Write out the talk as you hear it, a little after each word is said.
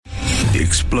The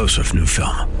explosive new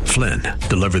film, Flynn,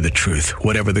 deliver the truth,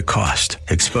 whatever the cost,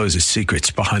 exposes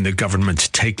secrets behind the government's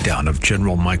takedown of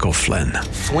General Michael Flynn.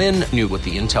 Flynn knew what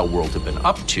the intel world had been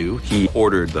up to. He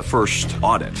ordered the first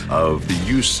audit of the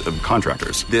use of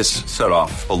contractors. This set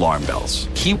off alarm bells.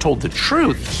 He told the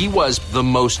truth. He was the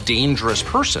most dangerous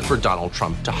person for Donald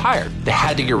Trump to hire. They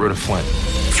had to get rid of Flynn.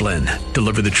 Flynn,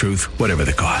 deliver the truth, whatever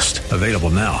the cost. Available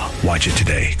now. Watch it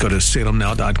today. Go to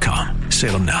salemnow.com.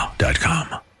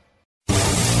 salemnow.com.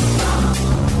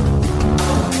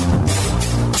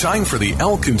 Time for the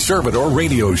El Conservador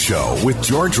radio show with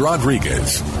George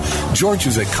Rodriguez. George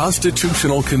is a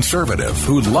constitutional conservative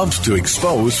who loves to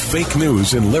expose fake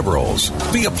news and liberals.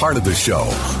 Be a part of the show.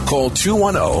 Call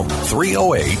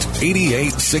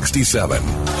 210-308-8867.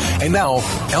 And now,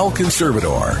 El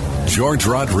Conservador, George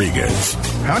Rodriguez.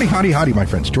 Howdy, howdy, howdy, my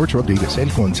friends. George Rodriguez, El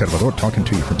Conservador, talking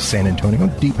to you from San Antonio,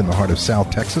 deep in the heart of South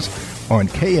Texas, on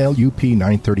KLUP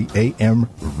 930 AM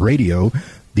radio,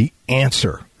 The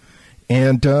Answer.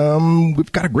 And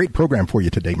we've got a great program for you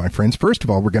today, my friends. First of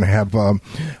all, we're going to have we're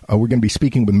going to be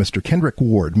speaking with Mr. Ken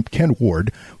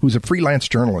Ward, who's a freelance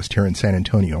journalist here in San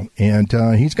Antonio, and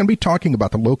he's going to be talking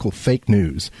about the local fake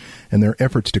news and their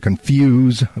efforts to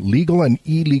confuse legal and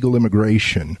illegal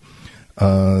immigration.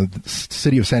 The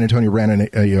city of San Antonio ran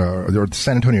or the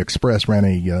San Antonio Express ran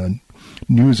a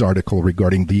news article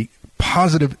regarding the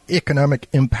positive economic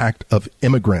impact of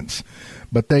immigrants.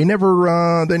 But they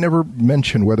never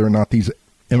mention whether or not these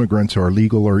immigrants are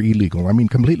legal or illegal. I mean,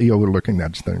 completely overlooking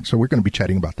that thing. So we're going to be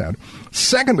chatting about that.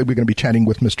 Secondly, we're going to be chatting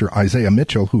with Mr. Isaiah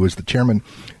Mitchell, who is the chairman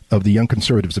of the Young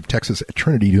Conservatives of Texas at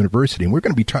Trinity University. And we're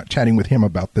going to be chatting with him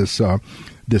about this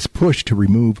push to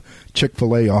remove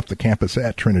Chick-fil-A off the campus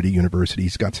at Trinity University.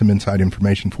 He's got some inside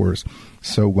information for us.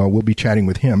 So we'll be chatting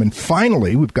with him. And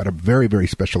finally, we've got a very, very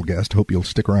special guest. Hope you'll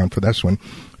stick around for this one.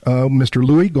 Mr.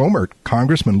 Louis Gohmert,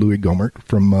 Congressman Louis Gohmert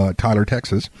from Tyler,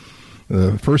 Texas,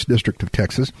 the 1st District of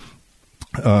Texas.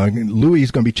 Louis is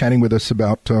going to be chatting with us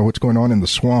about what's going on in the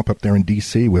swamp up there in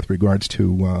D.C. with regards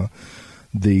to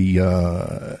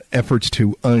the efforts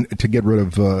to get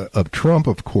rid of Trump,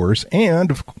 of course,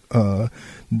 and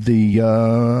the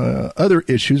other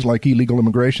issues like illegal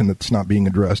immigration that's not being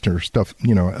addressed or stuff,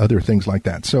 other things like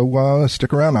that. So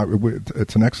stick around.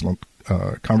 It's an excellent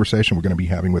conversation we're going to be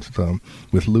having with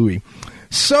Louis.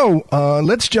 So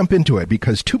let's jump into it,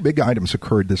 because two big items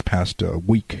occurred this past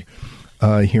week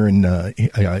here in,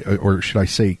 or should I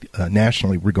say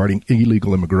nationally, regarding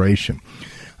illegal immigration.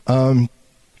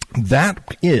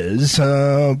 That is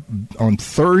on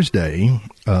Thursday,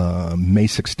 May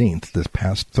 16th, this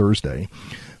past Thursday.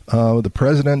 The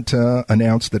president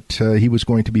announced that he was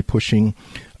going to be pushing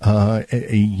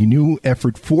a new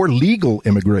effort for legal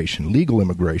immigration,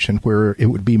 where it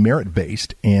would be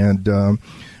merit-based, and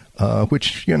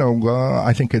which,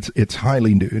 I think it's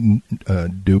highly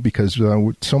due, because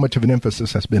so much of an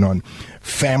emphasis has been on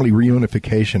family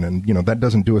reunification, and, that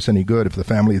doesn't do us any good if the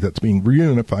family that's being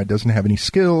reunified doesn't have any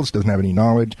skills, doesn't have any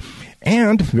knowledge,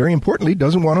 and, very importantly,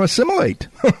 doesn't want to assimilate.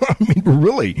 I mean,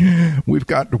 really,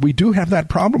 we do have that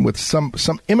problem with some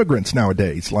immigrants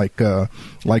nowadays, like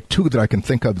two that I can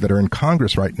think of that are in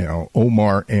Congress right now,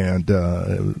 Omar and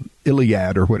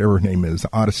Iliad, or whatever her name is,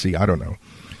 Odyssey, I don't know.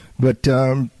 But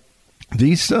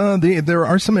there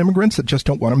are some immigrants that just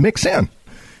don't want to mix in.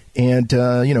 And,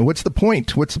 what's the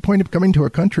point? What's the point of coming to a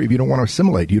country if you don't want to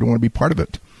assimilate? You don't want to be part of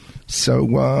it. So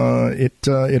it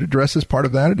addresses part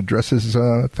of that. It addresses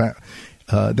that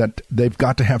they've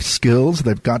got to have skills.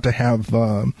 They've got to have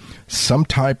some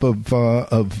type of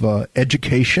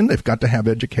education. They've got to have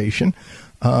education.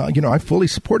 I fully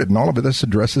support it. And all of this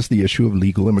addresses the issue of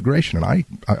legal immigration. And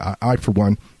I for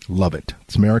one, love it.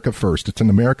 It's America first. It's an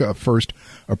America first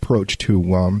approach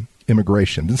to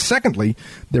immigration. And secondly,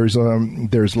 there's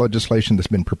legislation that's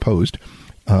been proposed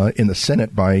in the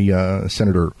Senate by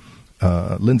Senator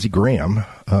Lindsey Graham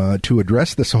to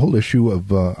address this whole issue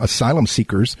of asylum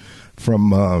seekers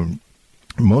from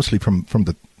mostly from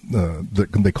the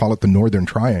they call it the Northern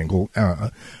Triangle,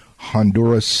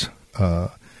 Honduras,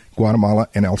 Guatemala,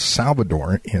 and El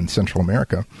Salvador in Central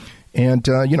America. And,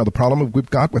 the problem we've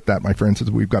got with that, my friends,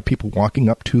 is we've got people walking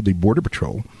up to the Border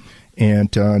Patrol and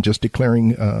just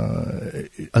declaring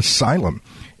asylum.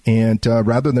 And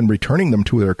rather than returning them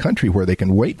to their country where they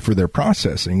can wait for their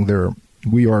processing,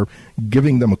 we are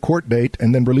giving them a court date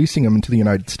and then releasing them into the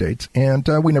United States. And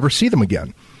we never see them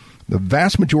again. The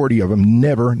vast majority of them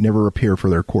never appear for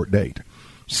their court date.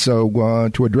 So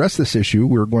to address this issue,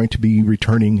 we're going to be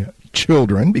returning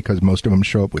children, because most of them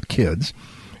show up with kids.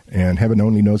 And heaven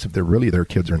only knows if they're really their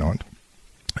kids or not.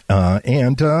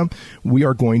 And we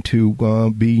are going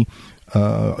to be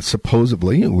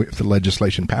supposedly, if the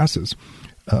legislation passes,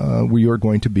 we are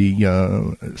going to be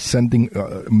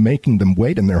making them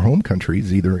wait in their home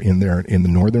countries, either in the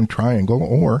Northern Triangle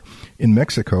or in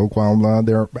Mexico, while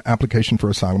their application for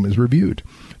asylum is reviewed.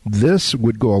 This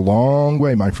would go a long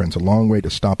way, my friends, a long way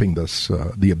to stopping this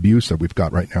the abuse that we've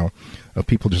got right now of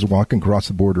people just walking across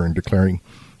the border and declaring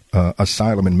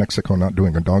asylum in Mexico, not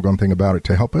doing a doggone thing about it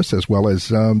to help us, as well as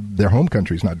their home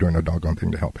countries not doing a doggone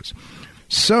thing to help us.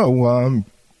 So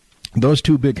those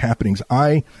two big happenings,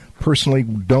 I personally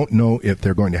don't know if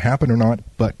they're going to happen or not,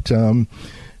 but,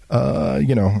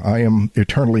 I am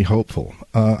eternally hopeful.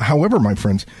 However, my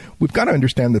friends, we've got to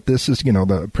understand that this is,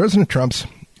 the President Trump's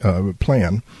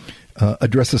plan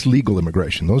addresses legal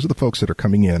immigration. Those are the folks that are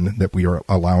coming in that we are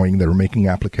allowing, that are making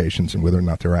applications, and whether or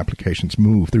not their applications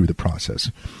move through the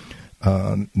process.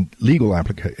 Legal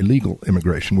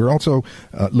immigration. We're also,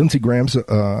 Lindsey Graham's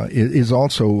is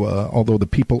also, although the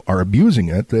people are abusing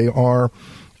it, they are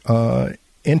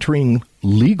entering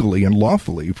legally and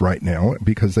lawfully right now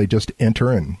because they just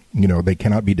enter and, they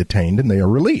cannot be detained and they are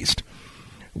released.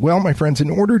 Well, my friends, in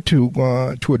order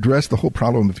to address the whole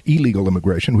problem of illegal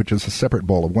immigration, which is a separate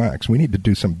ball of wax, we need to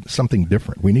do something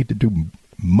different. We need to do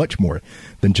much more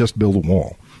than just build a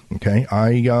wall. Okay,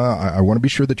 I want to be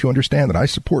sure that you understand that I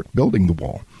support building the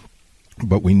wall,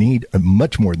 but we need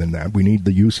much more than that. We need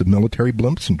the use of military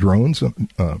blimps and drones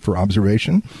for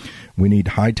observation. We need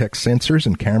high-tech sensors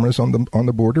and cameras on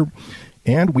the border,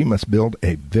 and we must build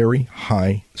a very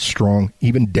high, strong,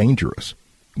 even dangerous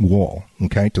wall.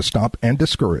 Okay, to stop and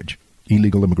discourage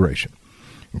illegal immigration.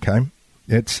 Okay,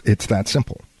 it's that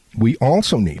simple. We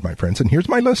also need, my friends, and here's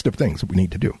my list of things that we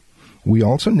need to do. We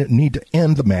also need to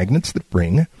end the magnets that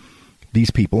bring these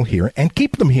people here and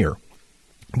keep them here.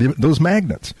 Those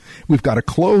magnets. We've got to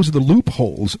close the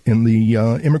loopholes in the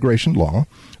immigration law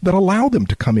that allow them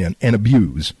to come in and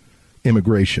abuse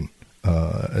immigration,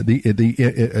 the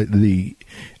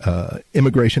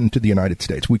immigration to the United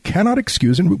States. We cannot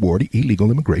excuse and reward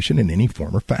illegal immigration in any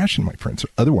form or fashion, my friends.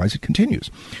 Otherwise, it continues.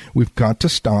 We've got to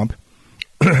stop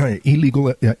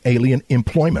illegal alien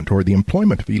employment, or the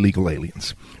employment of illegal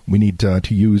aliens. We need to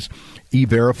use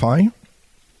E-Verify.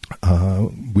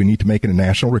 We need to make it a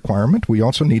national requirement. We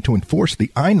also need to enforce the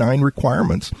I-9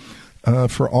 requirements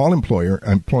for all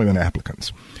employment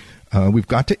applicants. We've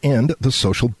got to end the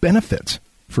social benefits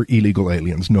for illegal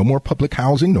aliens. No more public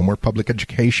housing, no more public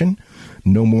education,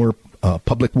 no more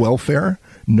public welfare,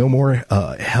 no more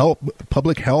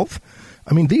public health.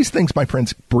 I mean, these things, my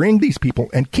friends, bring these people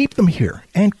and keep them here,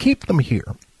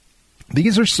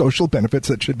 These are social benefits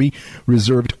that should be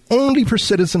reserved only for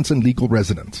citizens and legal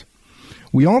residents.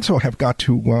 We also have got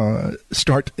to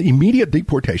start immediate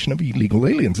deportation of illegal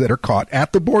aliens that are caught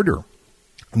at the border.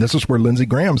 And this is where Lindsey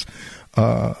Graham's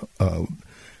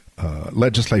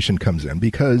legislation comes in,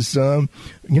 because,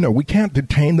 we can't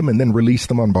detain them and then release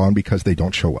them on bond because they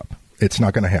don't show up. It's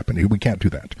not going to happen. We can't do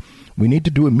that. We need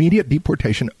to do immediate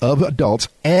deportation of adults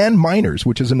and minors,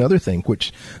 which is another thing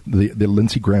which the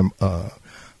Lindsey Graham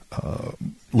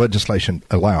legislation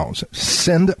allows.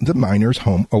 Send the minors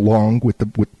home along with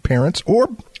parents or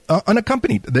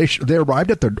unaccompanied. They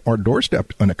arrived at our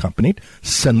doorstep unaccompanied.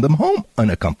 Send them home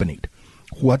unaccompanied.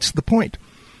 What's the point?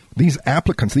 These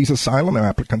applicants, these asylum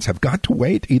applicants, have got to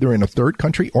wait either in a third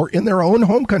country or in their own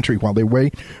home country while they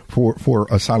wait for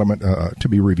asylum to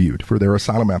be reviewed, for their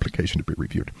asylum application to be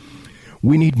reviewed.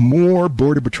 We need more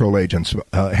Border Patrol agents.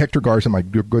 Hector Garza, my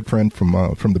good friend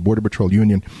from the Border Patrol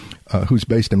Union, who's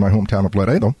based in my hometown of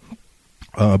Laredo,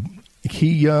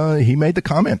 he made the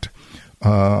comment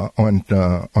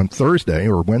on Thursday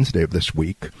or Wednesday of this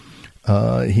week.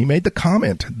 He made the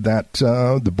comment that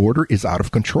the border is out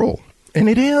of control. And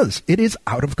it is. It is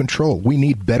out of control. We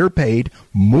need better paid,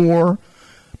 more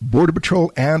Border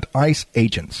Patrol and ICE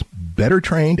agents, better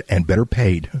trained and better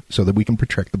paid so that we can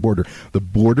protect the border. The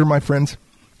border, my friends,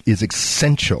 is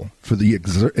essential for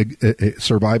the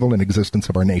survival and existence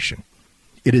of our nation.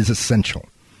 It is essential.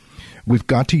 We've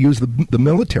got to use the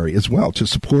military as well to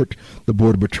support the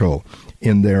Border Patrol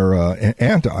in their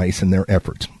and ICE in their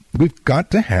efforts. We've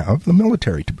got to have the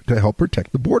military to help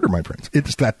protect the border, my friends.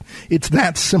 It's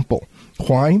that simple.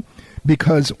 Why?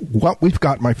 Because what we've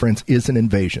got, my friends, is an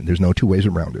invasion. There's no two ways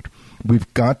around it.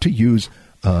 We've got to use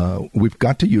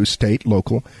state,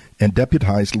 local, and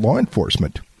deputized law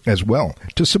enforcement as well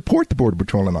to support the Border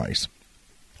Patrol and ICE.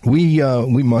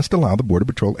 We must allow the Border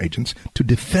Patrol agents to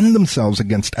defend themselves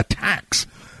against attacks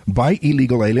by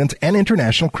illegal aliens and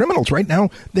international criminals. Right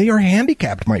now, they are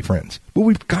handicapped, my friends. But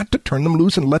we've got to turn them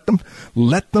loose and let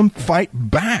them fight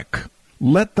back.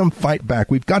 Let them fight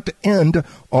back. We've got to end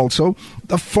also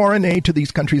the foreign aid to these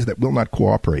countries that will not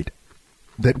cooperate.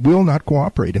 that will not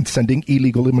cooperate in sending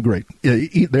illegal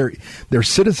their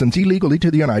citizens illegally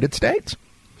to the United States,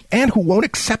 and who won't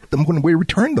accept them when we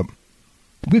return them.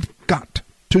 We've got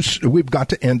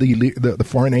to end the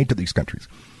foreign aid to these countries.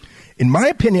 In my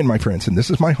opinion, my friends, and this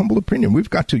is my humble opinion, we've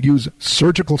got to use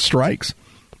surgical strikes,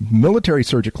 military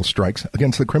surgical strikes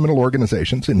against the criminal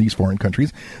organizations in these foreign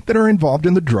countries that are involved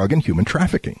in the drug and human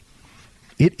trafficking.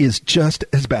 It is just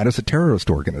as bad as a terrorist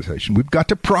organization. We've got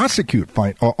to prosecute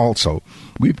also.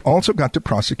 We've also got to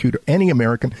prosecute any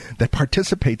American that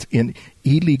participates in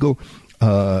illegal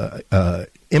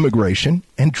immigration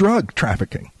and drug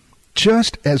trafficking.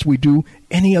 Just as we do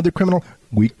any other criminal,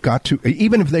 we've got to,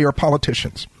 even if they are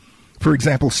politicians. For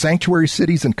example, sanctuary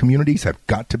cities and communities have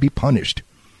got to be punished.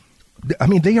 I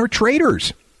mean, they are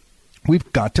traitors. We've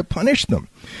got to punish them.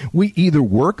 We either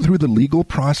work through the legal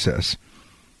process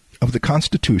of the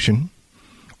Constitution,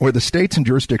 or the states and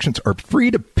jurisdictions are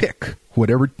free to pick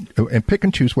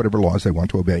and choose whatever laws they want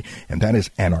to obey. And that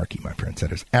is anarchy, my friends.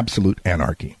 That is absolute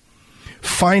anarchy.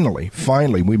 Finally,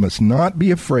 we must not be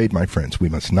afraid, my friends. We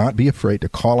must not be afraid to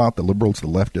call out the liberals, the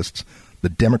leftists, the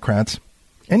Democrats,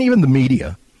 and even the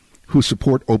media who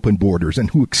support open borders and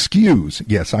who excuse,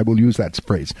 yes, I will use that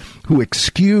phrase, who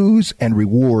excuse and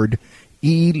reward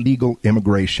illegal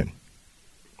immigration.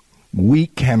 We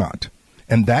cannot.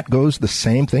 And that goes the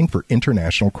same thing for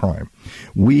international crime.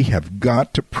 We have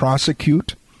got to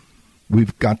prosecute,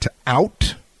 we've got to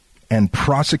out and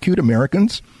prosecute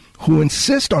Americans who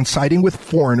insist on siding with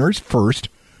foreigners first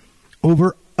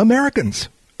over Americans,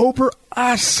 over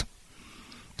us.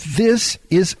 This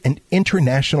is an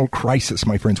international crisis,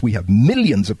 my friends. We have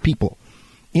millions of people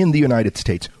in the United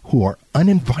States who are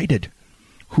uninvited,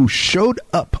 who showed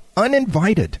up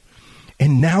uninvited,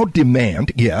 and now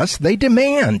demand, yes, they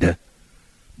demand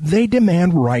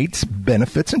rights,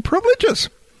 benefits, and privileges.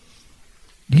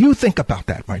 You think about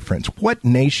that, my friends. What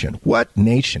nation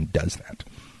does that?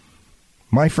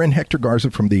 My friend Hector Garza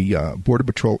from the Border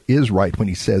Patrol is right when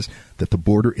he says that the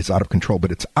border is out of control,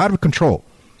 but it's out of control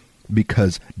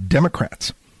because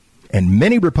Democrats and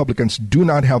many Republicans do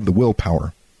not have the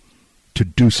willpower to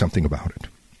do something about it.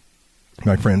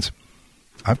 My friends,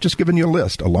 I've just given you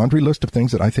a laundry list of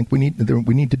things that I think we need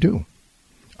to do.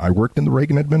 I worked in the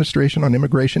Reagan administration on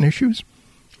immigration issues.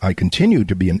 I continue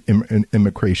to be a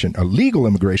legal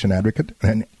immigration advocate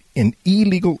and an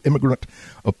illegal immigrant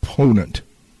opponent.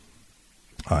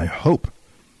 I hope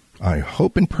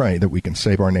and pray that we can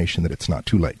save our nation, that it's not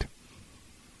too late.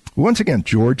 Once again,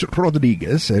 George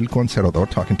Rodriguez, El Conservador,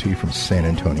 talking to you from San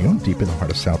Antonio, deep in the heart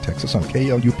of South Texas on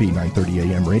KLUP 930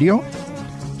 AM radio.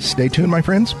 Stay tuned, my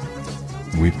friends.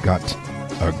 We've got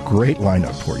a great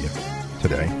lineup for you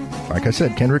today. Like I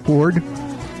said, Kenrick Ward,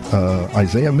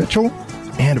 Isaiah Mitchell,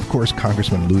 and, of course,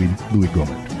 Congressman Louis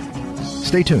Gohmert.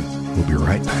 Stay tuned. We'll be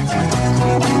right back.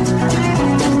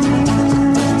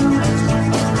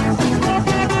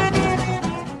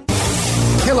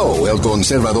 Hello, El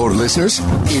Conservador listeners.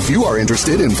 If you are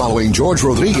interested in following George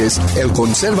Rodriguez, El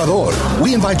Conservador,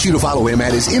 we invite you to follow him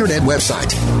at his internet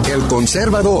website,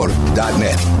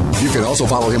 elconservador.net. You can also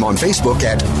follow him on Facebook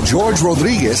at George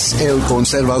Rodriguez El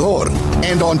Conservador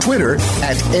and on Twitter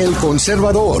at El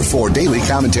Conservador for daily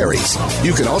commentaries.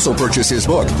 You can also purchase his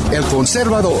book, El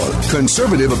Conservador,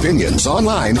 Conservative Opinions,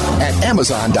 online at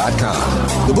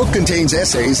Amazon.com. The book contains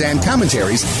essays and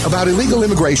commentaries about illegal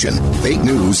immigration, fake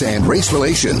news, and race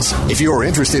relations. If you are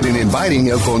interested in inviting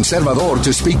El Conservador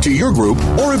to speak to your group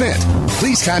or event,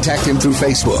 please contact him through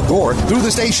Facebook or through the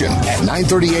station at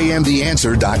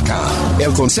 930amtheanswer.com.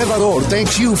 El Conservador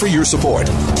thanks you for your support.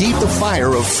 Keep the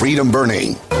fire of freedom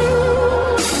burning.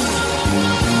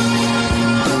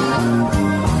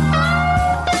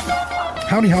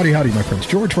 Howdy, my friends.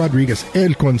 George Rodriguez, El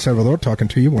Conservador, talking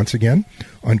to you once again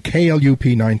on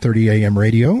KLUP 930 AM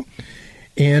radio.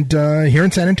 And here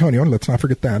in San Antonio, let's not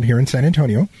forget that, here in San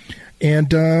Antonio.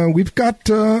 And we've got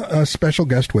a special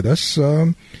guest with us,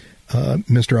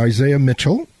 Mr. Isaiah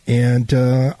Mitchell. And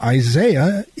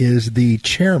Isaiah is the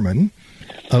chairman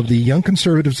of the Young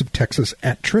Conservatives of Texas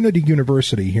at Trinity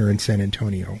University here in San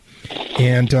Antonio.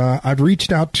 And I've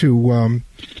reached out to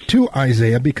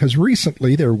Isaiah because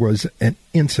recently there was an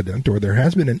incident, or there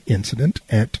has been an incident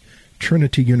at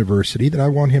Trinity University that I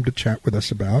want him to chat with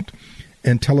us about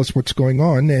and tell us what's going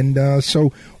on. And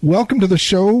so welcome to the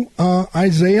show,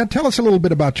 Isaiah. Tell us a little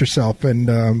bit about yourself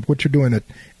and what you're doing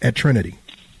at Trinity.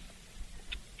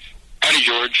 Howdy,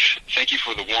 George. Thank you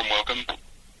for the warm welcome.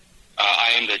 I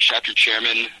am the chapter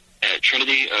chairman at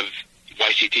Trinity of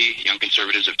YCT, Young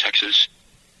Conservatives of Texas,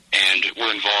 and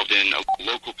we're involved in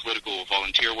local political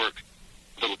volunteer work,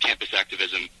 little campus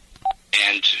activism,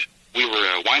 and we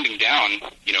were winding down,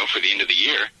 for the end of the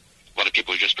year lot of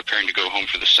people are just preparing to go home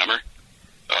for the summer,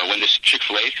 when this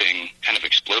Chick-fil-A thing kind of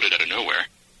exploded out of nowhere.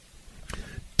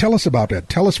 Tell us about that.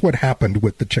 Tell us what happened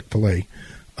with the Chick-fil-A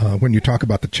when you talk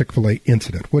about the Chick-fil-A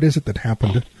incident. What is it that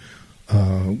happened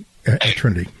at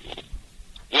Trinity?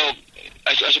 Well,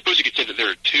 I suppose you could say that there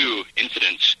are two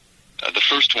incidents. The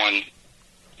first one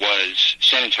was the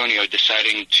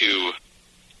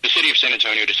city of San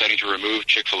Antonio deciding to remove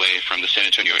Chick-fil-A from the San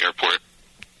Antonio airport.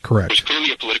 Correct. It was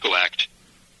clearly a political act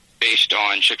based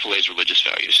on Chick-fil-A's religious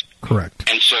values. Correct.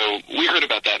 And so we heard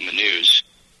about that in the news,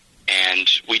 and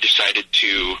we decided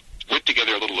to whip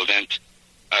together a little event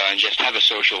and just have a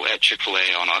social at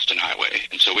Chick-fil-A on Austin Highway.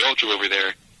 And so we all drove over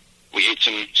there, we ate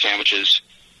some sandwiches,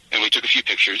 and we took a few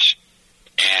pictures,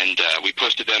 and we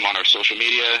posted them on our social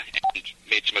media and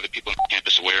made some other people on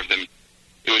campus aware of them.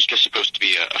 It was just supposed to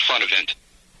be a fun event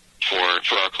for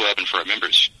our club and for our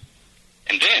members.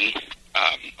 And then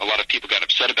a lot of people got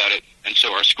upset about it, and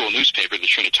so our school newspaper, the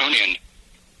Trinitonian,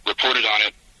 reported on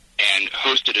it and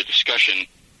hosted a discussion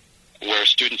where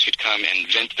students could come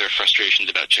and vent their frustrations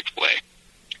about Chick-fil-A.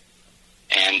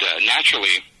 And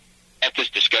naturally, at this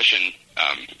discussion,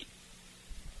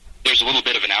 there's a little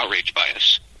bit of an outrage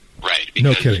bias, right? Because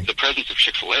no kidding. The presence of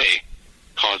Chick-fil-A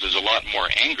causes a lot more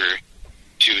anger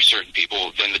to certain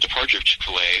people than the departure of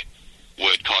Chick-fil-A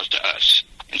would cause to us.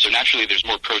 And so naturally there's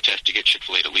more protest to get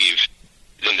Chick-fil-A to leave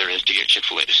than there is to get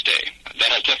Chick-fil-A to stay.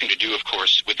 That has nothing to do, of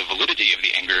course, with the validity of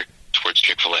the anger towards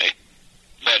Chick-fil-A,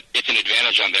 but it's an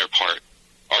advantage on their part,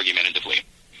 argumentatively.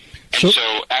 And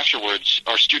so afterwards,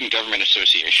 our Student Government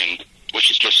Association, which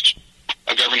is just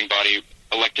a governing body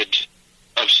elected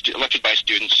by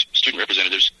students, student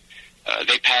representatives,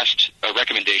 they passed a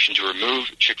recommendation to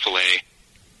remove Chick-fil-A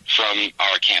from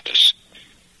our campus.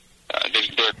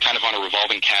 They're kind of on a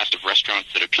revolving cast of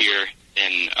restaurants that appear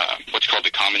in what's called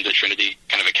the Commons at Trinity,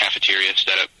 kind of a cafeteria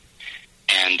setup.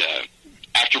 And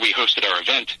after we hosted our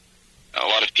event, a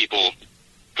lot of people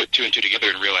put two and two together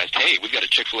and realized, hey, we've got a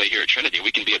Chick-fil-A here at Trinity.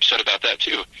 We can be upset about that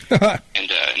too.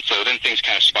 and so then things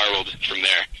kind of spiraled from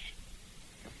there.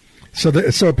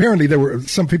 So apparently there were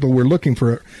some people were looking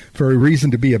for a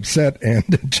reason to be upset,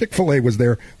 and Chick-fil-A was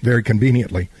there very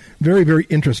conveniently. Very, very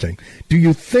interesting. Do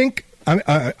you think?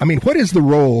 I mean, what is the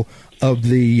role of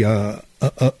the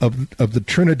of the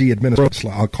Trinity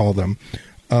administration? I'll call them,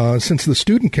 since the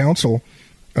student council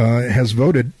has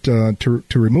voted to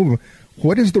remove them.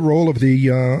 What is the role of the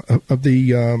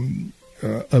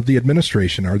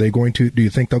administration? Are they going to? Do you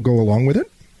think they'll go along with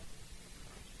it?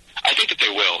 I think that they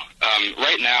will.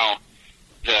 Right now,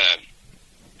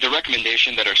 the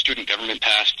recommendation that our student government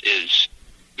passed is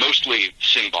mostly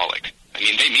symbolic. I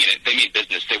mean, they mean it. They mean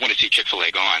business. They want to see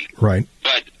Chick-fil-A gone. Right.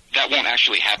 But that won't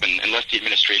actually happen unless the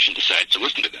administration decides to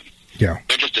listen to them. Yeah.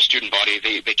 They're just a student body.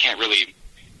 They can't really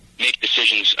make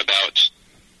decisions about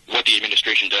what the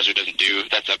administration does or doesn't do.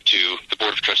 That's up to the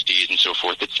Board of Trustees and so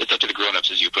forth. It's up to the grown-ups,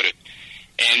 as you put it.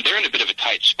 And they're in a bit of a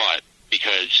tight spot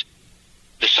because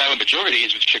the silent majority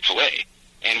is with Chick-fil-A.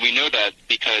 And we know that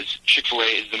because Chick-fil-A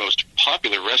is the most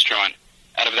popular restaurant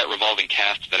out of that revolving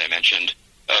cast that I mentioned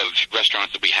of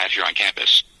restaurants that we have here on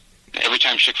campus. Every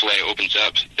time Chick-fil-A opens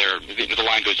up, the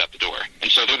line goes out the door. And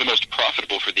so they're the most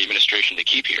profitable for the administration to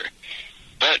keep here.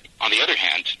 But on the other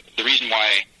hand, the reason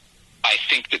why I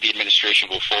think that the administration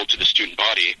will fold to the student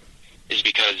body is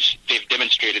because they've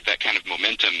demonstrated that kind of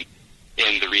momentum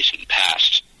in the recent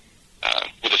past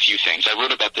with a few things. I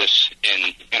wrote about this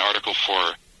in an article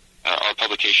for our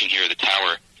publication here, The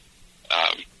Tower.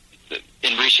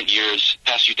 In recent years,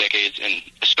 past few decades, and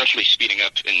especially speeding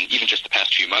up in even just the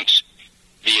past few months,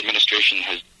 the administration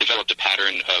has developed a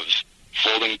pattern of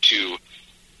folding to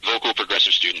vocal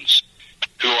progressive students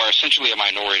who are essentially a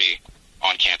minority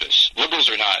on campus. Liberals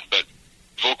are not, but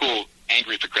vocal,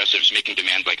 angry progressives making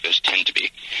demands like this tend to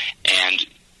be. And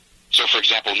so, for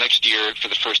example, next year, for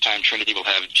the first time, Trinity will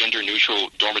have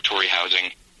gender-neutral dormitory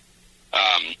housing.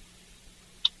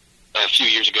 A few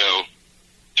years ago,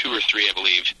 2 or 3, I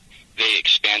believe, they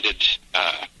expanded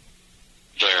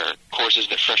their courses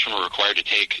that freshmen were required to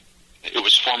take. It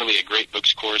was formerly a great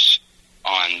books course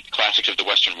on classics of the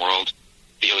Western world,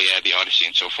 the Iliad, the Odyssey,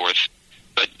 and so forth.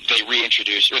 But they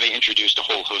introduced a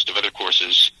whole host of other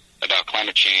courses about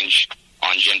climate change,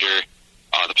 on gender,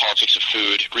 the politics of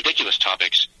food, ridiculous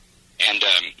topics. And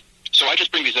so I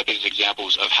just bring these up as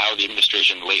examples of how the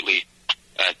administration lately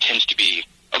tends to be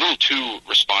a little too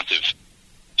responsive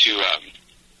to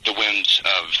the whims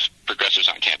of progressives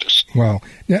on campus. Wow.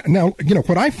 Now, you know,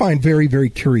 what I find very, very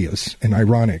curious and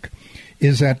ironic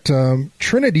is that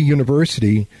Trinity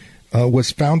University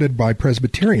was founded by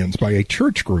Presbyterians, by a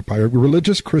church group, by a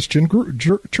religious Christian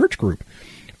church group.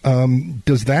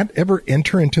 Does that ever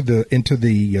enter into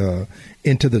the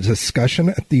discussion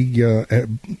at the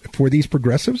for these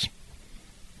progressives?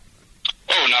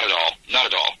 Oh, not at all. Not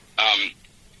at all.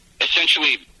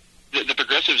 Essentially, the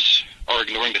progressives are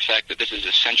ignoring the fact that this is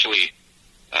essentially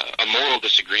a moral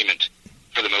disagreement,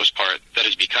 for the most part, that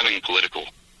is becoming political.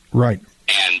 Right.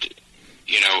 And,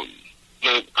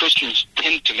 the Christians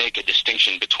tend to make a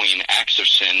distinction between acts of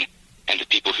sin and the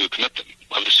people who commit them,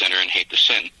 love the sinner and hate the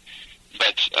sin.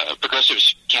 But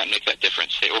progressives can't make that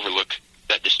difference. They overlook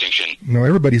that distinction. No,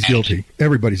 everybody's guilty.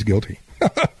 Everybody's guilty.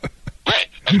 Right.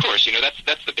 Of course.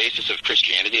 That's the basis of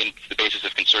Christianity and the basis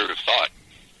of conservative thought.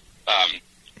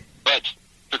 But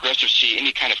progressives see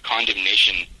any kind of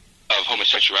condemnation of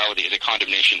homosexuality as a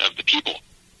condemnation of the people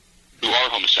who are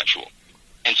homosexual.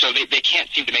 And so they can't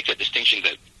seem to make that distinction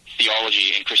that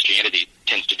theology and Christianity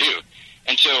tends to do.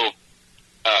 And so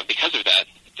because of that,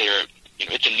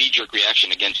 it's a knee-jerk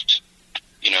reaction against,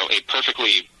 a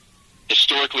perfectly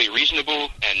historically reasonable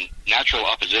and natural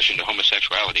opposition to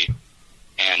homosexuality.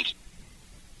 And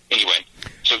anyway,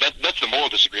 so that's the moral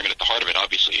disagreement at the heart of it,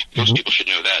 obviously. Most people should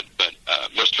know that, but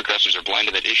most progressives are blind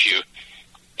to that issue,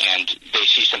 and they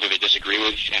see something they disagree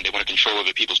with, and they want to control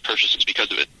other people's purchases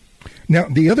because of it. Now,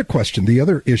 the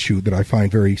other issue that I find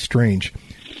very strange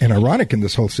and ironic in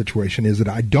this whole situation is that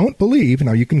I don't believe,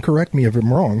 now you can correct me if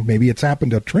I'm wrong, maybe it's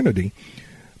happened at Trinity,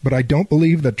 but I don't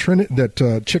believe that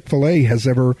Chick-fil-A has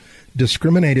ever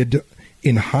discriminated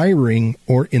in hiring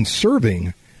or in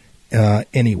serving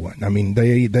anyone. I mean,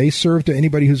 they serve to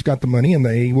anybody who's got the money, and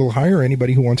they will hire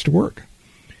anybody who wants to work.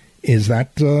 Is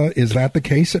that the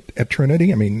case at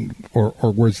Trinity? I mean, or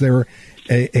was there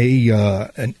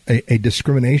a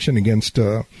discrimination against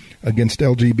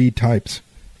LGBT types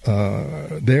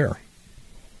there?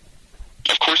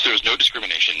 Of course, there was no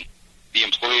discrimination. The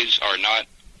employees are not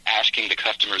asking the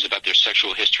customers about their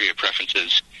sexual history or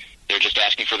preferences. They're just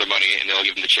asking for their money, and they'll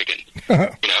give them the chicken.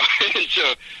 And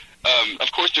so,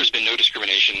 of course, there's been no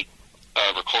discrimination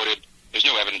recorded. There's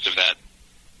no evidence of that.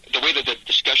 The way that the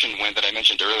discussion went that I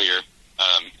mentioned earlier,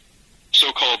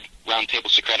 so-called roundtable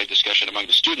Socratic discussion among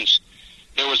the students,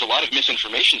 there was a lot of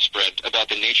misinformation spread about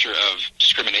the nature of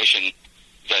discrimination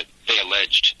that they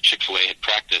alleged Chick-fil-A had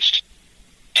practiced.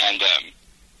 And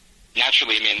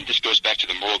naturally, I mean, this goes back to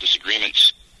the moral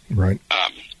disagreements. Right.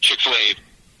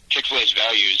 Chick-fil-A's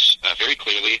values very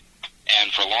clearly,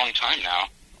 and for a long time now,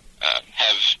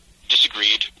 have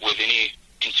disagreed with any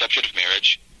conception of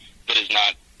marriage that is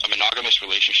not a monogamous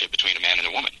relationship between a man and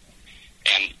a woman.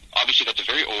 And obviously that's a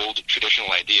very old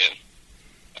traditional idea.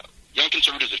 Young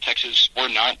Conservatives of Texas, we're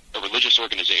not a religious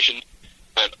organization,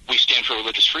 but we stand for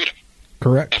religious freedom.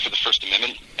 Correct. And for the First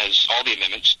Amendment, as all the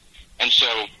amendments. And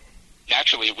so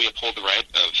naturally we uphold the right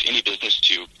of any business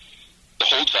to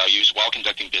hold values while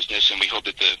conducting business, and we hope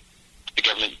that the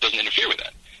government doesn't interfere with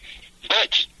that.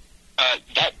 But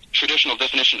that traditional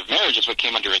definition of marriage is what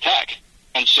came under attack.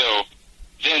 And so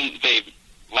then they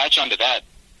latch onto that,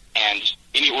 and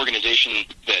any organization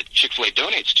that Chick-fil-A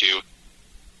donates to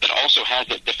that also has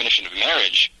that definition of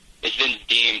marriage is then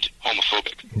deemed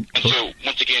homophobic. And so,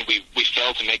 once again, we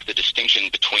fail to make the distinction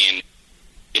between,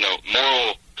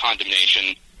 moral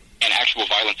condemnation and actual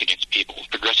violence against people.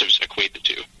 Progressives equate the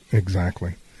two.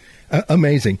 Exactly.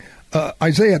 Amazing.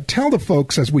 Isaiah, tell the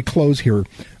folks, as we close here,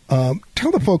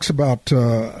 tell the folks about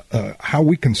how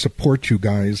we can support you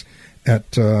guys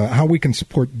how we can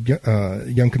support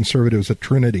Young Conservatives at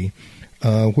Trinity,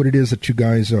 what it is that you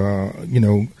guys,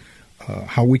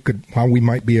 how we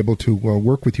might be able to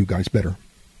work with you guys better.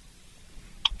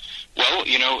 Well,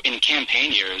 in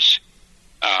campaign years,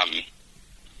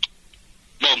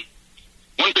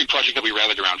 one big project that we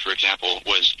rallied around, for example,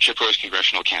 was Chip Roy's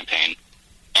congressional campaign,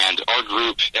 and our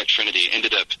group at Trinity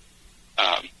ended up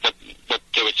what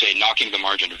they would say knocking the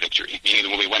margin of victory, meaning that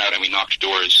when we went out and we knocked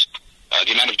doors,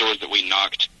 the amount of doors that we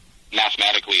knocked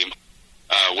mathematically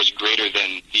was greater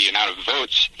than the amount of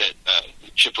votes that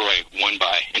Chip Roy won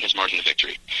by in his margin of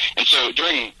victory. And so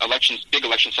during elections, big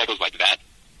election cycles like that,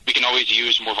 we can always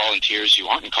use more volunteers who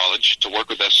aren't in college to work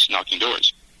with us knocking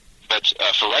doors. But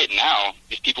for right now,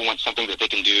 if people want something that they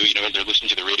can do, as they're listening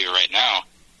to the radio right now,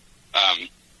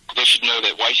 they should know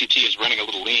that YCT is running a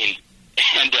little lean,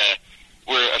 and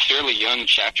we're a fairly young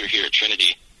chapter here at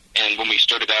Trinity. And when we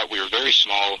started out, we were very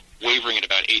small, wavering at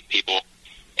about 8 people,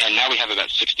 and now we have about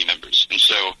 60 members. And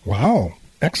so, wow,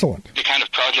 excellent. The kind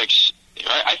of projects,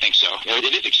 I think so.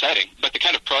 It is exciting, but the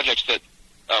kind of projects that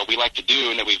we like to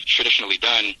do and that we've traditionally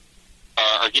done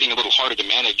are getting a little harder to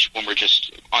manage when we're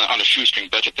just on a shoestring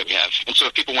budget that we have. And so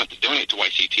if people want to donate to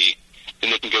YCT,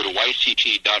 then they can go to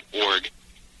yct.org,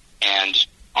 and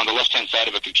on the left-hand side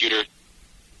of a computer,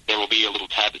 there will be a little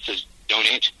tab that says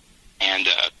donate, and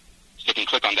they can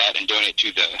click on that and donate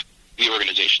to the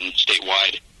organization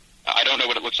statewide. I don't know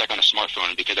what it looks like on a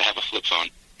smartphone because I have a flip phone.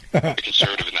 I'm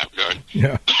conservative in that regard.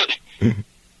 Yeah.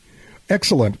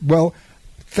 Excellent. Well,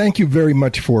 thank you very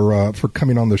much for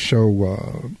coming on the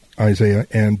show, Isaiah.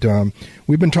 And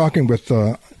we've been talking with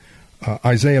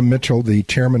Isaiah Mitchell, the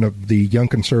chairman of the Young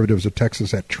Conservatives of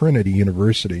Texas at Trinity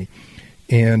University.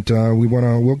 And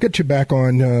we'll get you back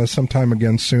on sometime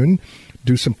again soon,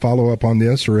 do some follow-up on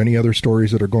this or any other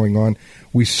stories that are going on.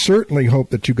 We certainly hope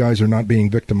that you guys are not being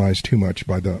victimized too much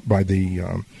by the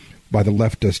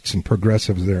leftists and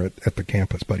progressives there at the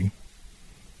campus, buddy.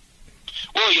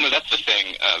 Well, that's the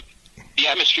thing. The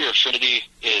atmosphere of Trinity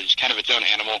is kind of its own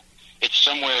animal. It's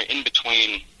somewhere in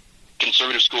between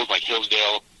conservative schools like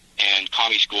Hillsdale and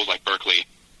commie schools like Berkeley.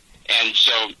 And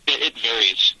so it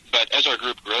varies. But as our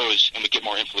group grows and we get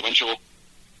more influential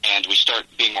and we start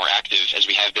being more active, as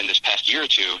we have been this past year or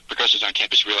two, progressives on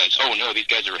campus realize, oh, no, these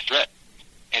guys are a threat.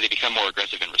 And they become more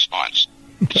aggressive in response.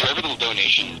 So every little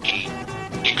donation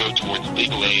can go towards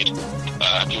legal aid,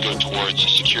 can go towards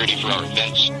security for our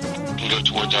events, can go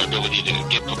towards our ability to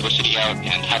get publicity out and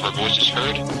have our voices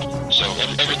heard. So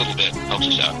every little bit helps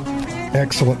us out.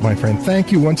 Excellent, my friend.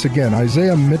 Thank you once again.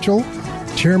 Isaiah Mitchell,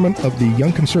 chairman of the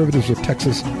Young Conservatives of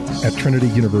Texas at Trinity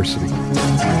University.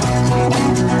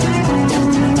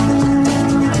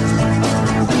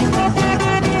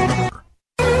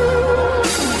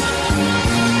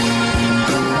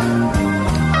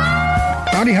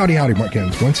 Howdy,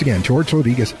 Markins. Once again, George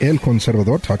Rodriguez, El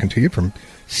Conservador, talking to you from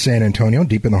San Antonio,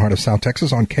 deep in the heart of South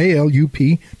Texas, on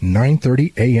KLUP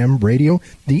 930 AM radio,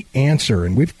 The Answer.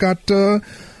 And we've got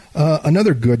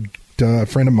another good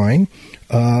friend of mine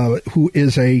who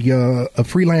is a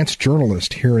freelance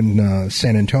journalist here in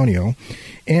San Antonio.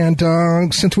 And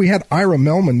since we had Ira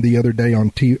Melman the other day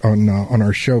on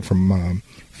our show from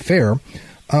FAIR,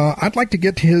 I'd like to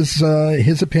get his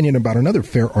opinion about another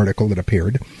FAIR article that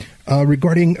appeared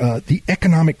regarding the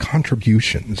economic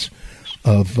contributions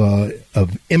of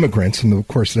immigrants, and of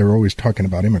course they're always talking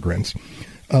about immigrants,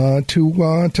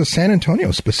 to San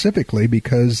Antonio specifically,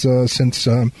 because since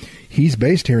he's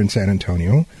based here in San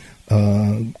Antonio,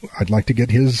 I'd like to get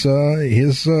his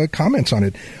comments on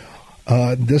it.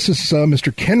 This is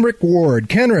Mr. Kenrick Ward.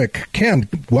 Ken,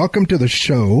 welcome to the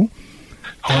show.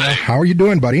 How are you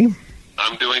doing, buddy?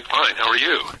 I'm doing fine. How are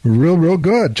you? Real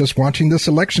good. Just watching this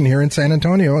election here in San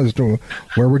Antonio as to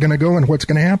where we're going to go and what's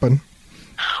going to happen.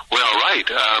 Well, right.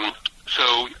 So,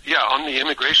 on the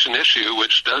immigration issue,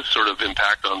 which does sort of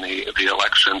impact on the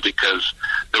election, because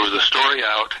there was a story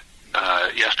out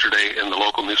yesterday in the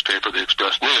local newspaper, the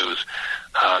Express News,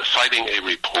 citing a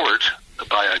report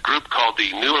by a group called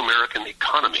the New American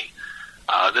Economy.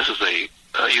 This is a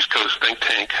East Coast think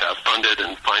tank funded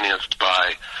and financed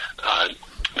by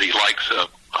the likes of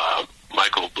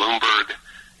Michael Bloomberg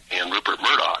and Rupert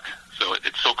Murdoch. So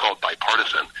it's so-called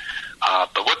bipartisan.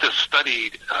 But what this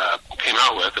study came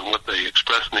out with, and what the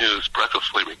Express News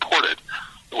breathlessly reported,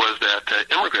 was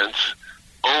that immigrants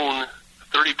own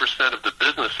 30% of the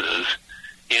businesses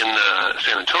in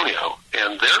San Antonio,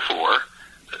 and therefore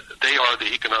they are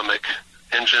the economic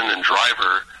engine and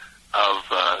driver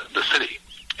of the city.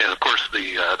 And of course,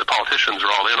 the politicians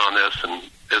are all in on this, and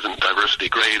isn't diversity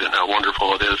great, and how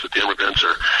wonderful it is that the immigrants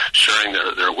are sharing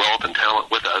their wealth and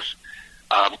talent with us.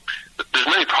 There's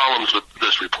many problems with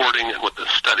this reporting and with this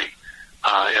study.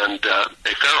 And a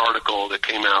FAIR article that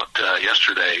came out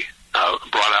yesterday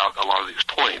brought out a lot of these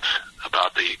points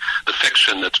about the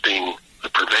fiction that's being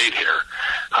purveyed here.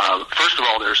 First of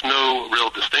all, there's no real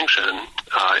distinction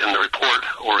in the report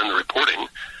or in the reporting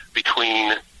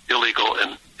between illegal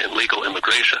and legal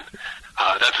immigration.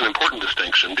 That's an important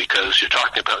distinction because you're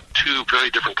talking about two very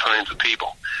different kinds of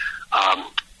people.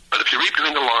 But if you read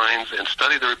between the lines and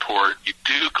study the report, you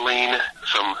do glean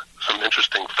some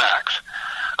interesting facts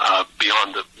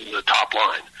beyond the top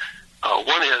line.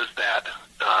 One is that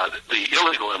the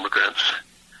illegal immigrants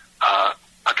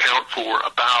account for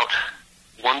about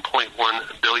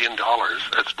 $1.1 billion,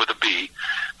 that's with a B,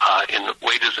 in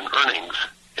wages and earnings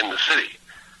in the city.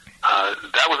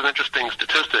 That was an interesting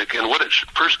statistic, and what it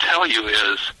should first tell you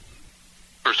is,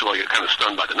 first of all, you're kind of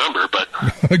stunned by the number, but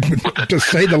to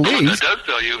say the least, what that does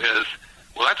tell you is,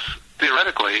 well, that's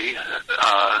theoretically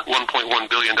 $1.1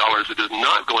 billion that is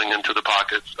not going into the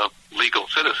pockets of legal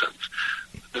citizens.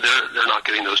 They're not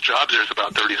getting those jobs. There's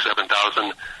about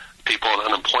 37,000 people on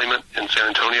unemployment in San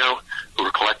Antonio who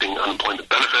are collecting unemployment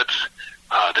benefits.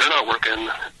 They're not working,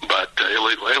 but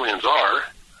illegal aliens are.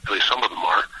 At least some of them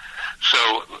are.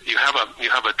 So you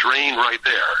have a drain right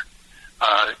there.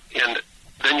 And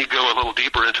then you go a little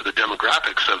deeper into the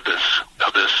demographics of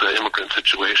this immigrant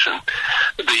situation.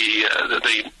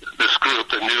 This group,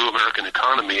 the New American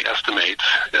Economy, estimates,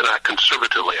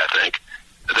 conservatively, I think,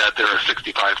 that there are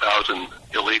 65,000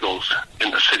 illegals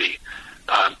in the city.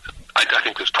 I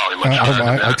think there's probably much higher than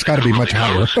that. It's got to be much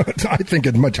higher. I think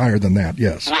it's much higher than that,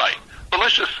 yes. Right. But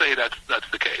let's just say that's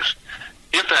the case.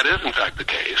 If that is, in fact, the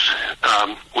case,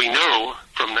 we know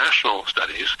from national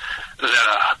studies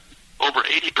that over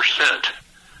 80%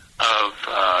 of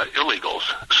illegals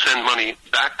send money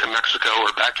back to Mexico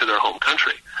or back to their home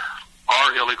country.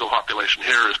 Our illegal population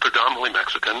here is predominantly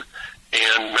Mexican,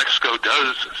 and Mexico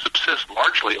does subsist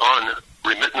largely on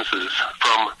remittances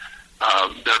from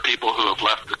their people who have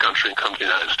left the country and come to the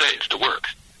United States to work.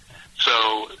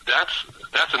 So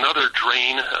that's another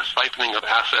drain, a siphoning of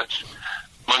assets.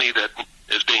 Money that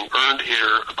is being earned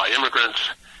here by immigrants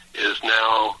is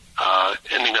now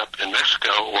ending up in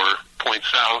Mexico or point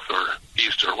south or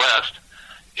east or west,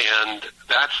 and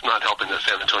that's not helping the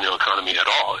San Antonio economy at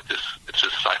all. It's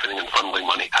just siphoning and funneling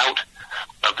money out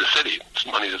of the city. It's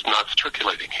money that's not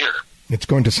circulating here. It's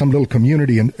going to some little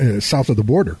community south of the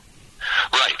border.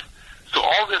 Right. So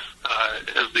all this,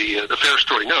 as the Fair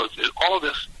Story notes, all of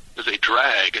this is a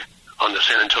drag on the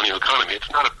San Antonio economy. It's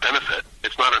not a benefit.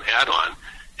 It's not an add-on.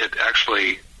 It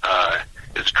actually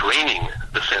is draining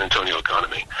the San Antonio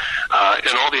economy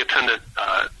and all the attendant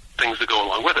things that go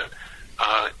along with it.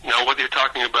 Now, whether you're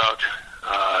talking about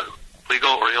legal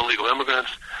or illegal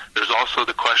immigrants, there's also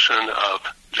the question of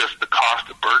just the cost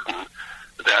burden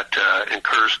that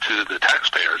incurs to the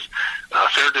taxpayers.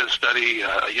 FAIR did a study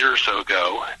a year or so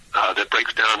ago that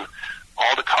breaks down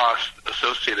all the costs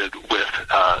associated with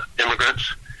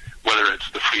immigrants, whether it's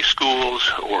the free schools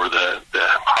or the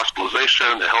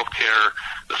hospitalization, the health care,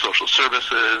 the social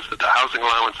services, the housing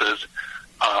allowances,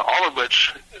 all of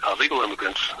which legal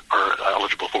immigrants are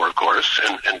eligible for, of course,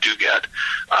 and do get.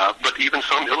 But even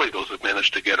some illegals have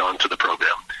managed to get onto the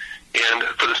program. And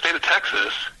for the state of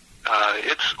Texas,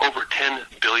 it's over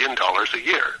 $10 billion a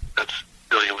year. That's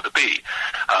billion with a B,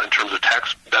 in terms of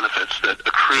tax benefits that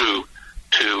accrue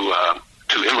to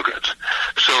immigrants.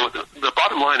 So the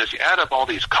bottom line is you add up all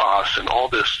these costs and all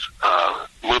this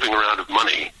moving around of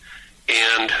money,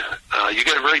 and you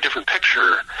get a very different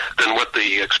picture than what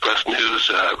the Express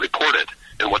News reported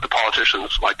and what the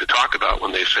politicians like to talk about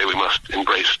when they say we must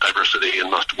embrace diversity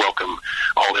and must welcome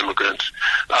all immigrants.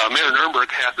 Mayor Nurnberg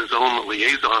has his own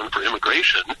liaison for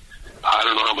immigration. I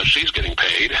don't know how much she's getting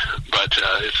paid, but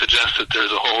it suggests that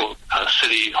there's a whole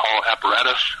city hall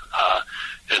apparatus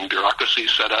and bureaucracy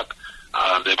set up.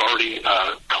 They've already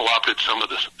co-opted some of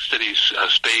the city's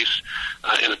space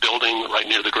in a building right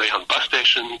near the Greyhound bus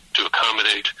station to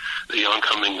accommodate the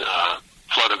oncoming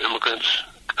flood of immigrants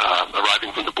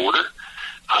arriving from the border.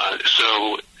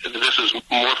 So this is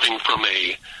morphing from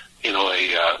a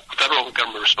federal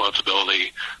government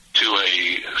responsibility to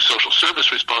a social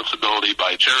service responsibility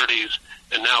by charities,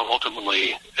 and now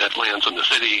ultimately it lands on the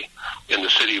city, and the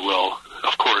city will,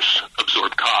 of course,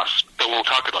 absorb costs. But we won't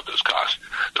talk about those costs.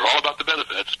 They're all about the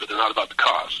benefits, but they're not about the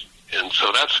costs. And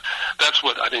so that's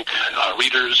what I think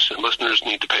readers and listeners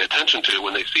need to pay attention to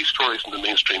when they see stories in the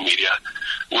mainstream media,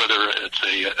 whether it's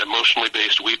a emotionally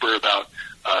based weeper about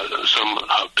some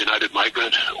benighted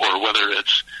migrant, or whether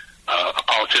it's a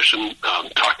politician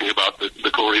talking about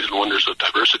the glories and wonders of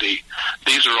diversity.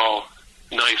 These are all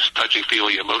nice,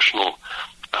 touchy-feely, emotional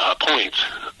points,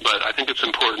 but I think it's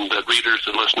important that readers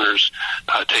and listeners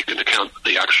take into account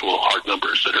the actual hard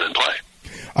numbers that are in play.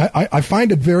 I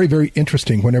find it very, very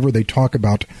interesting whenever they talk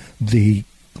about the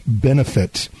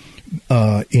benefits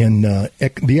in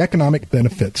the economic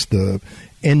benefits, the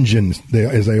engines,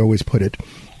 as I always put it,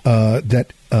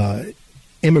 that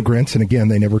immigrants, and again,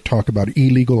 they never talk about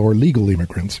illegal or legal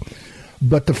immigrants,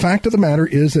 but the fact of the matter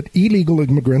is that illegal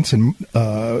immigrants, and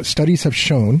studies have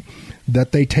shown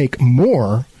that they take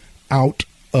more out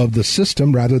of the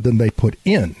system rather than they put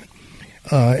in.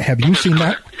 Have you seen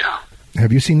that? Yeah.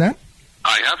 Have you seen that?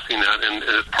 I have seen that, and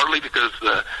it's partly because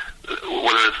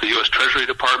whether it's the U.S. Treasury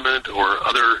Department or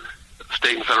other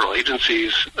state and federal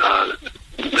agencies,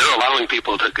 they're allowing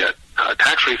people to get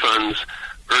tax refunds,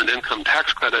 earned income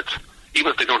tax credits,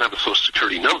 even if they don't have a Social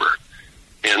Security number.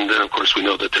 And then, of course, we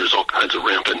know that there's all kinds of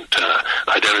rampant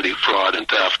identity fraud and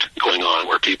theft going on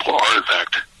where people are, in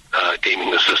fact, gaming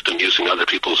the system using other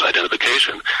people's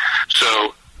identification.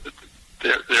 So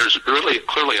there's really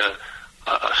clearly a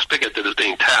spigot that is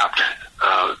being tapped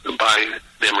by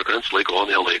the immigrants, legal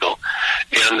and illegal.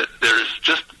 And there's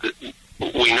just,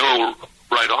 we know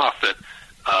right off that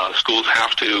schools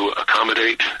have to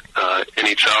accommodate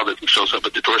any child that shows up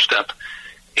at the doorstep.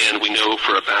 And we know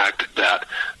for a fact that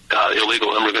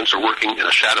illegal immigrants are working in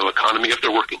a shadow economy, if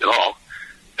they're working at all,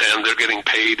 and they're getting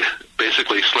paid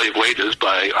basically slave wages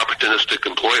by opportunistic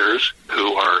employers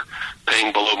who are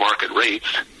paying below market rates.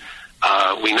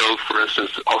 We know, for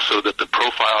instance, also that the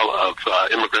profile of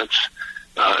immigrants,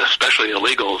 especially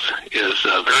illegals, is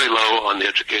very low on the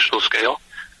educational scale.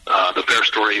 The Fair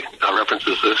Story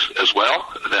references this as well,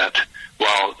 that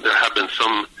while there have been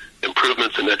some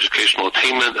improvements in educational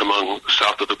attainment among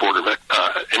south-of-the-border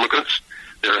immigrants,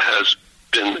 there has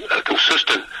been a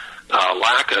consistent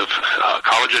lack of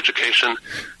college education.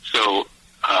 So,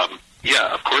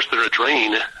 of course they're a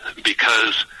drain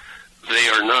because they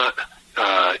are not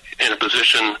in a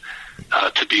position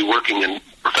to be working in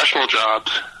professional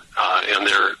jobs, and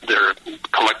they're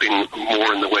collecting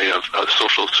more in the way of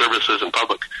social services and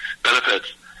public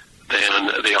benefits than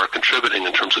they are contributing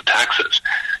in terms of taxes.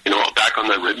 Back on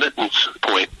the remittance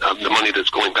point, the money that's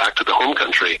going back to the home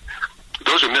country,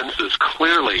 those remittances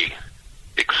clearly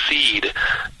exceed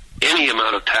any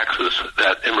amount of taxes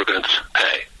that immigrants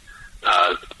pay.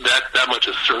 That much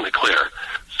is certainly clear.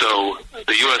 So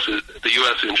the U.S.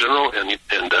 in general and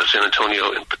San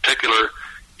Antonio in particular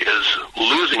is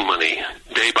losing money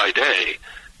day by day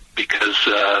because,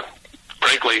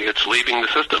 frankly, it's leaving the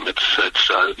system. It's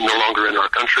no longer in our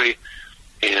country,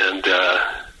 and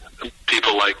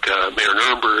people like Mayor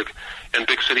Nuremberg and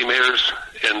big city mayors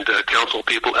and council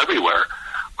people everywhere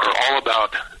are all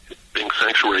about being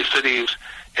sanctuary cities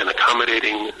and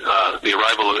accommodating the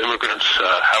arrival of immigrants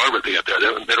however they get there.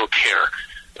 They don't care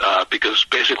because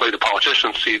basically the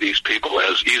politicians see these people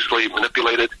as easily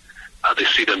manipulated. They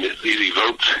see them as easy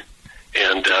votes,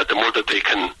 and the more that they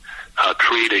can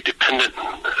create a dependent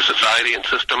society and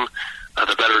system,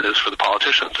 the better it is for the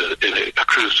politicians. It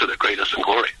accrues to the greatness and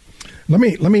glory. Let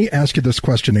me ask you this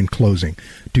question in closing.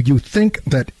 Do you think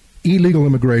that illegal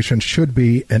immigration should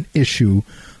be an issue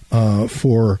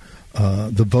for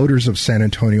the voters of San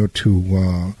Antonio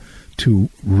to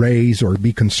raise or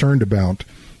be concerned about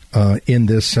in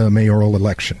this mayoral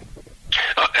election?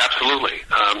 Absolutely.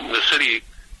 The city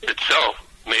itself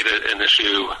made it an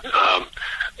issue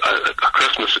a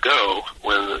Christmas ago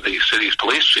when the city's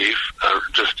police chief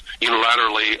just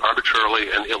unilaterally,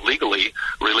 arbitrarily, and illegally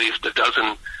released a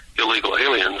dozen illegal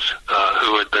aliens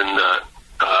who had been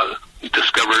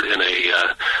discovered in a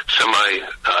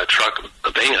semi-truck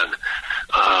van.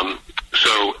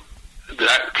 So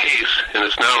that case, and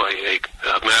it's now a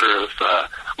matter of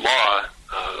law,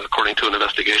 according to an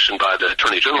investigation by the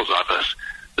Attorney General's office,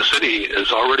 the city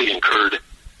has already incurred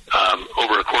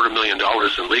over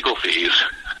 $250,000 in legal fees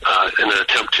in an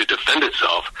attempt to defend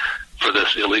itself for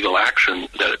this illegal action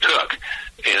that it took.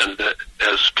 And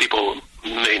as people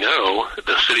may know,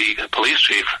 the city police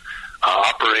chief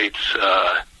operates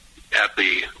at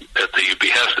the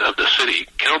behest of the city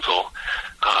council,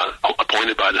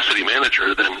 appointed by the city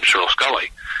manager, then Cheryl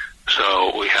Scully.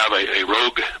 So we have a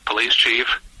rogue police chief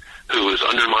who is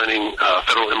undermining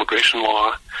federal immigration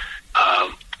law.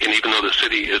 And even though the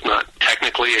city is not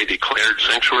technically a declared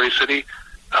sanctuary city,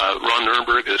 Ron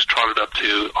Nuremberg has trotted up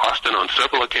to Austin on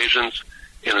several occasions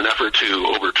in an effort to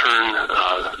overturn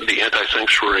the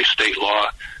anti-sanctuary state law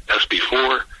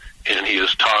SB4, and he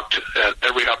has talked at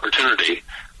every opportunity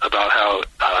about how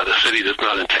the city does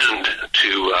not intend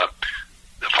to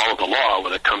follow the law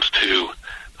when it comes to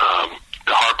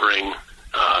the harboring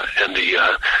and the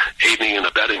aiding and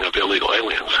abetting of illegal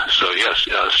aliens. So yes,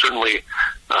 certainly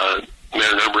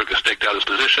Mayor Nuremberg has staked out his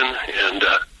position, and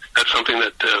that's something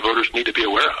that voters need to be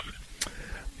aware of.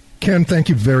 Ken, thank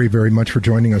you very, very much for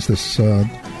joining us this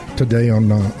today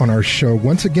on our show.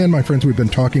 Once again, my friends, we've been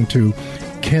talking to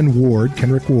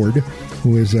Kenrick Ward,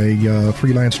 who is a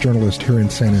freelance journalist here in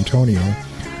San Antonio.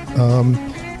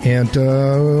 And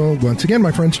once again,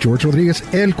 my friends, George Rodriguez,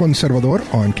 El Conservador,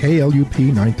 on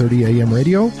KLUP 930 AM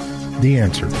radio, The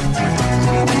Answer.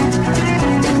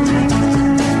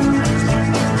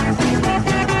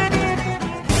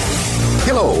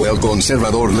 Hello, El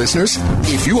Conservador listeners.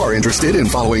 If you are interested in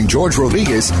following George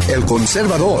Rodriguez, El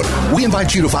Conservador, we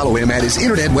invite you to follow him at his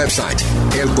internet website,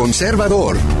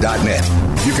 elconservador.net.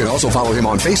 You can also follow him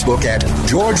on Facebook at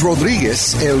George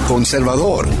Rodriguez El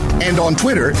Conservador and on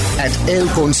Twitter at El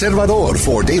Conservador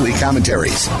for daily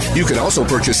commentaries. You can also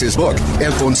purchase his book,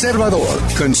 El Conservador,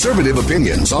 Conservative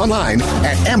Opinions, online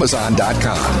at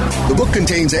Amazon.com. The book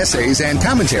contains essays and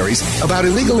commentaries about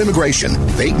illegal immigration,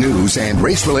 fake news, and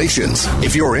race relations.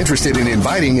 If you're interested in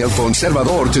inviting El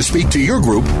Conservador to speak to your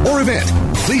group or event,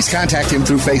 please contact him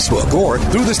through Facebook or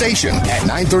through the station at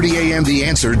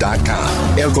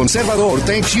 930amtheanswer.com. El Conservador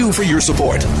thanks you for your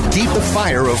support. Keep the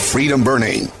fire of freedom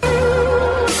burning.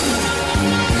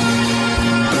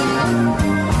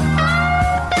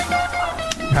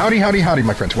 Howdy, howdy, howdy,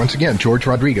 my friends. Once again, George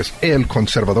Rodriguez, El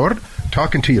Conservador,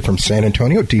 talking to you from San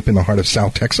Antonio, deep in the heart of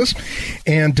South Texas.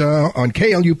 And on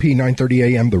KLUP 930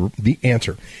 AM, The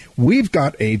Answer. We've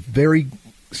got a very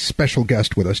special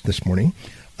guest with us this morning,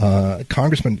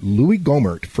 Congressman Louis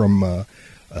Gohmert from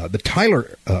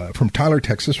Tyler,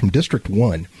 Texas, from District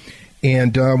 1.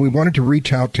 And we wanted to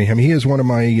reach out to him. He is one of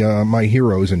my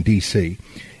heroes in D.C.,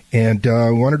 and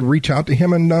we wanted to reach out to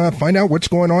him and find out what's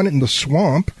going on in the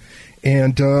swamp,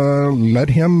 and let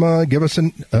him give us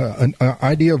an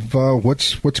idea of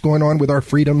what's going on with our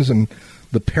freedoms and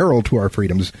the peril to our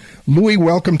freedoms. Louis,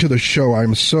 welcome to the show.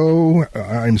 I'm so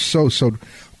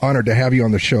honored to have you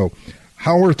on the show.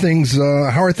 How are things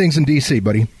in D.C.,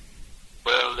 buddy?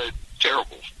 Well, they're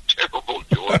terrible,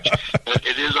 George.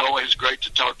 It is always great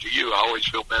to talk to you. I always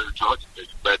feel better talking to you,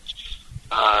 but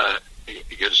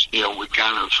because we're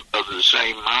kind of the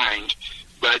same mind.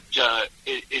 But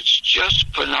it's just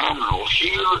phenomenal.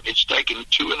 Here, it's taken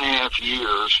 2.5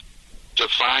 years to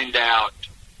find out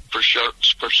for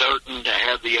certain, to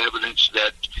have the evidence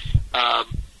that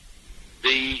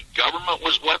the government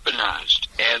was weaponized,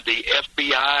 and the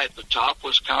FBI at the top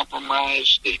was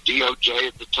compromised, the DOJ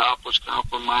at the top was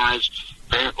compromised.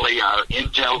 Apparently, our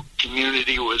intel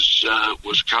community was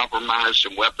compromised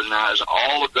and weaponized.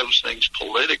 All of those things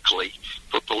politically,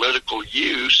 for political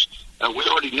use. We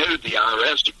already knew the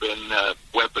IRS had been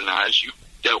weaponized. You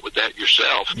dealt with that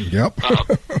yourself. Yep.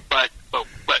 But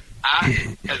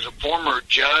I, as a former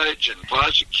judge and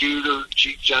prosecutor,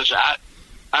 chief judge,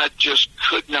 I just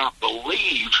could not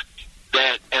believe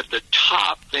that at the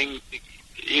top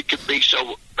it could be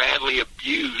so badly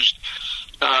abused.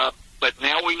 But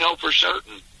now we know for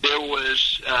certain there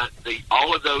was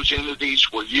all of those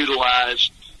entities were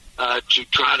utilized to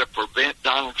try to prevent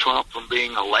Donald Trump from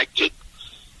being elected.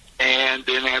 And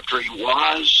then after he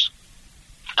was,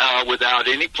 without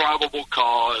any probable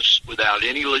cause, without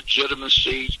any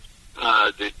legitimacy,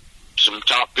 some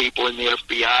top people in the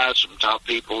FBI, some top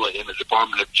people in the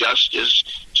Department of Justice,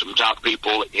 some top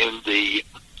people and it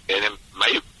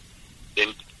may have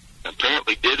been,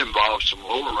 apparently did involve some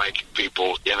lower-ranking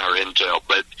people in our intel,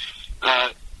 but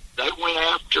they went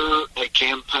after a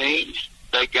campaign.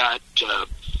 They got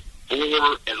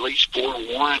at least four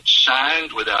warrants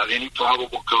signed without any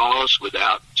probable cause,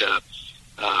 without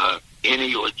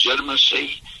any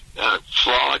legitimacy.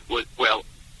 Fraud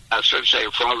I should say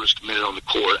fraud was committed on the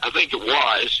court. I think it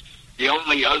was. The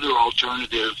only other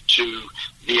alternative to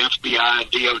the FBI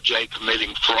and DOJ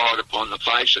committing fraud upon the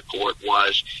FISA court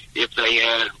was if they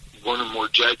had one or more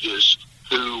judges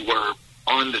who were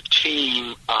on the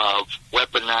team of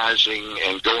weaponizing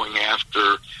and going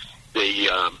after the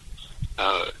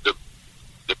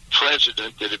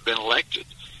president that had been elected.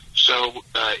 So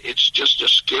it's just a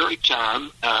scary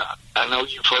time. I know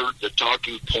you've heard the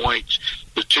talking points,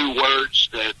 the two words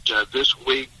that this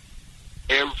week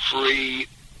every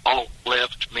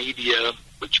alt-left media,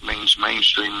 which means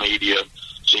mainstream media,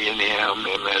 CNN,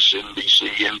 MSNBC,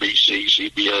 NBC,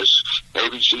 CBS,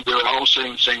 ABC, they're all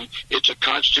saying it's a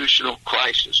constitutional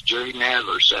crisis. Jerry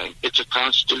Nadler saying it's a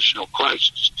constitutional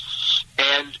crisis.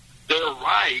 And they're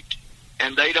right,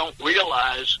 and they don't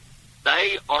realize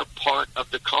they are part of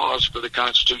the cause for the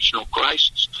constitutional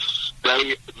crisis.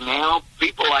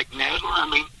 People like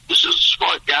Nadler, this is a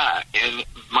smart guy. And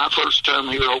my first term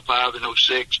here, 05 and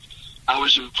 06, I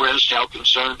was impressed how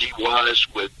concerned he was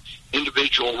with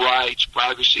individual rights,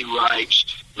 privacy rights,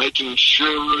 making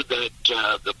sure that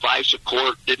the FISA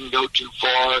court didn't go too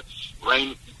far,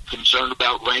 concerned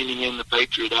about reining in the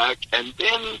Patriot Act. And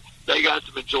then they got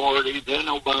the majority. Then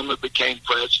Obama became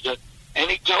president. And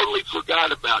he totally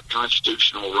forgot about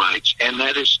constitutional rights, and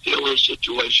that is still his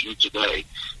situation today.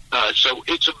 So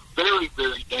it's a very,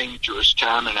 very dangerous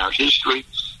time in our history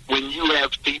when you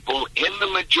have people in the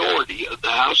majority of the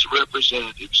House of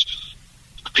Representatives,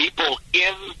 people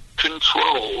in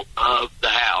control of the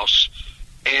House,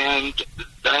 and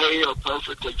they are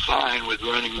perfectly fine with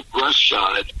running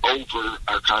roughshod over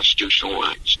our constitutional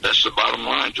rights. That's the bottom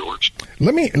line, George.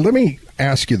 Let me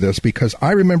ask you this, because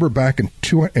I remember back in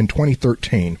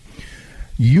 2013,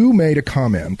 you made a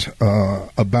comment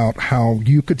about how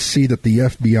you could see that the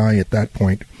FBI at that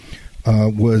point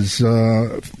was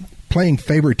playing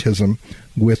favoritism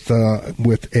with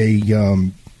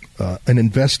an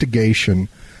investigation.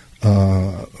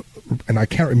 And I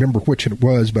can't remember which it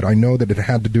was, but I know that it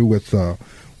had to do with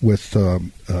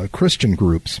Christian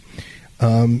groups.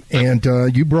 And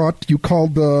you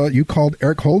called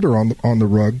Eric Holder on the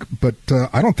rug, but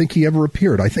I don't think he ever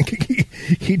appeared. I think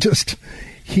he just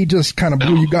kind of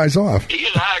blew you guys off. He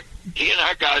and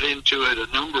I got into it a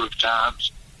number of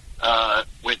times.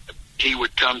 When he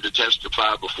would come to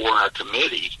testify before our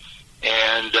committee.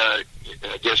 And I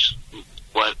guess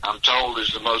what I'm told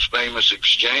is the most famous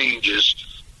exchange is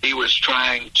he was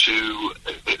trying to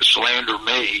slander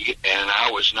me, and I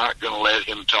was not going to let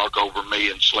him talk over me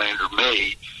and slander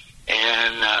me.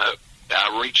 And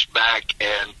I reached back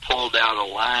and pulled out a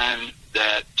line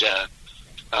that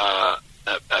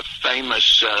a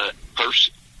famous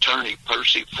attorney,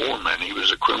 Percy Foreman, he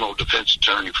was a criminal defense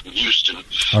attorney from Houston.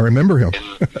 I remember him. In,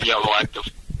 like the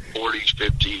 40s,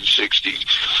 50s, 60s.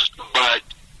 But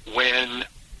when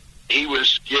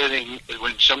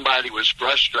somebody was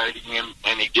frustrating him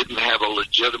and he didn't have a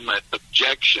legitimate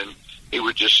objection, he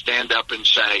would just stand up and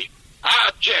say, "I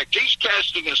object. He's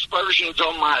casting aspersions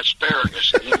on my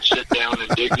asparagus," and then sit down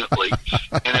indignantly.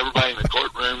 And everybody in the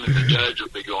courtroom and the judge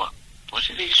would be going,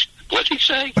 what'd he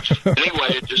say? Anyway,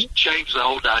 it just changed the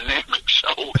whole dynamic.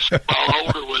 So while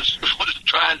Holder was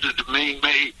trying to demean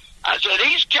me, I said,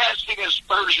 "He's casting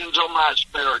aspersions on my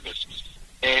asparagus."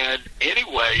 And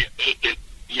anyway,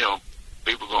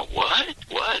 people going, what?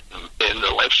 And the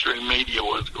left-stream media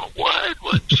was going, what?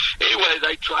 Anyway,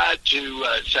 they tried to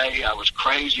say I was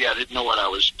crazy. I didn't know what I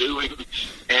was doing.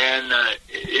 And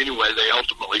anyway, they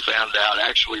ultimately found out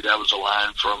actually that was a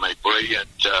line from a brilliant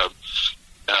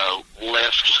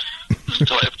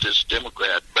leftist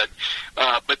Democrat. But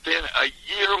then a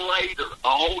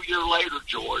whole year later,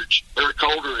 George, Eric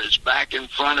Holder is back in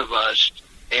front of us,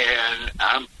 and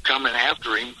I'm coming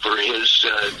after him for his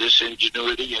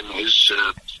disingenuity and his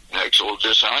actual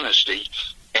dishonesty.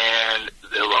 And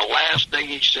the last thing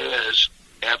he says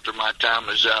after my time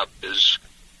is up is,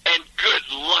 "And good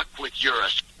luck with your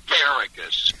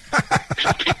asparagus."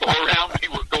 And people around me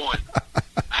were going,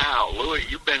 "Wow, Louis,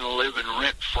 you've been living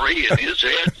rent-free in his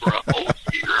head for a whole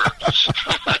year."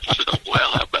 I said,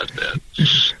 "Well, how about that?"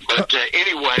 But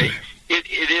anyway,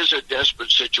 it is a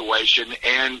desperate situation,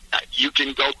 and you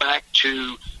can go back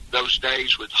to those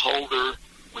days with Holder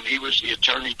when he was the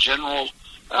Attorney General.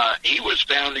 He was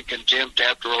found in contempt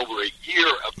after over a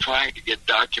year of trying to get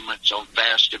documents on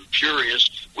Fast and Furious.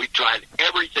 We tried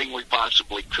everything we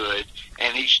possibly could,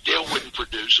 and he still wouldn't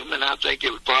produce them. And I think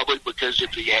it was probably because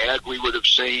if he had, we would have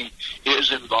seen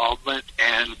his involvement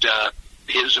and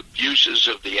his abuses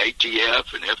of the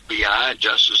ATF and FBI and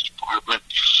Justice Department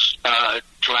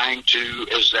trying to,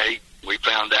 we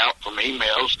found out from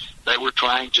emails, they were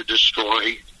trying to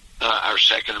destroy our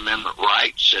Second Amendment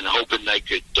rights and hoping they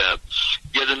could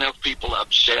get enough people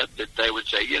upset that they would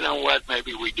say, "You know what,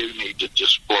 maybe we do need to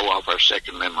just blow off our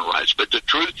Second Amendment rights." But the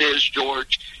truth is,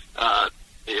 George,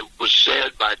 it was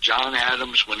said by John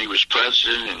Adams when he was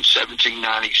president in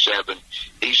 1797.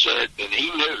 He said, and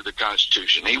he knew the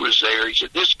Constitution. He was there. He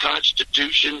said, "This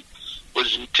Constitution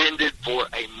was intended for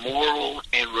a moral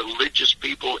and religious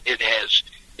people. It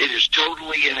is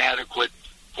totally inadequate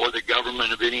for the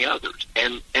government of any others."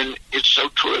 And it's so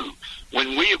true.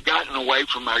 When we have gotten away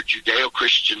from our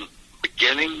Judeo-Christian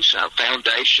beginnings, our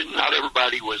foundation, not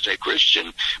everybody was a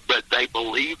Christian, but they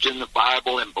believed in the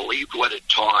Bible and believed what it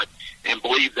taught and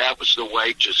believed that was the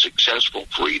way to successful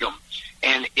freedom.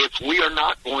 And if we are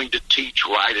not going to teach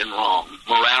right and wrong,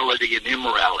 morality and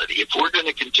immorality, if we're going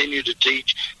to continue to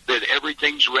teach that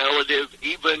everything's relative,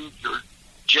 even your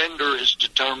gender is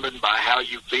determined by how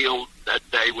you feel that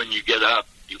day when you get up,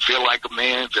 you feel like a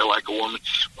man, feel like a woman,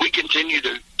 we continue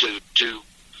to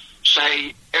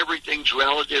say everything's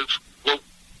relative, well,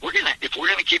 if we're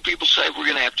gonna keep people safe, we're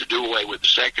gonna have to do away with the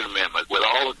Second Amendment, with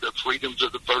all of the freedoms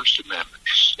of the First Amendment.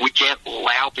 We can't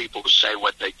allow people to say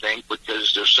what they think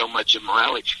because there's so much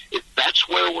immorality. That's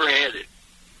where we're headed,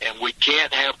 and we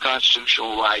can't have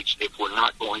constitutional rights if we're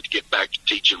not going to get back to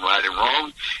teaching right and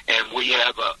wrong. And we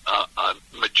have a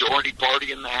majority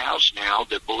party in the House now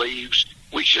that believes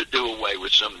we should do away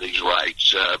with some of these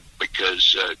rights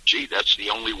because, that's the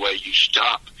only way you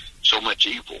stop so much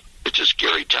evil. It's a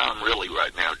scary time, really,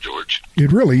 right now, George.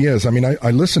 It really is. I mean,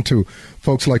 I listen to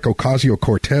folks like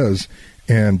Ocasio-Cortez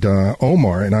and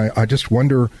Omar, and I just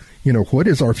wonder, what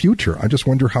is our future? I just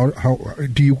wonder how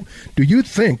do you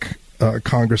think,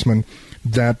 Congressman,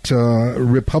 that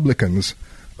Republicans,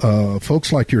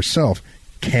 folks like yourself,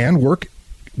 can work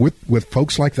with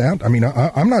folks like that? I mean,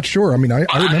 I'm not sure. I mean, I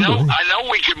remember. I know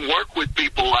we can work with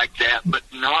people like that, but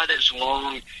not as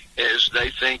long as they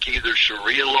think either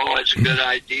Sharia law is a good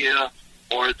idea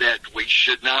or that we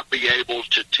should not be able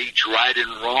to teach right and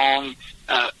wrong.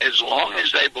 As long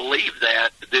as they believe that,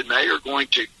 then they are going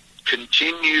to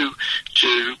continue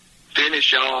to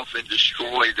finish off and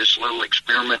destroy this little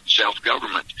experiment in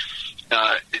self-government.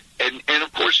 And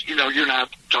of course, you and I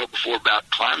have talked before about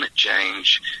climate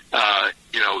change.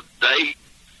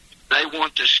 They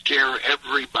want to scare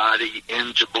everybody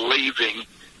into believing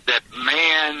that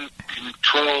man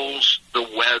controls the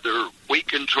weather. We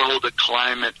control the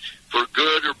climate. For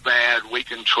good or bad, we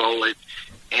control it.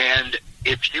 And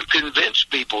if you convince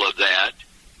people of that,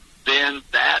 then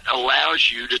that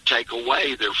allows you to take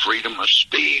away their freedom of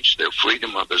speech, their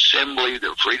freedom of assembly,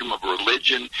 their freedom of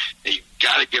religion. You've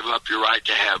got to give up your right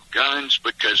to have guns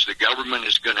because the government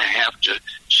is going to have to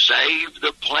save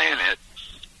the planet,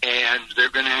 and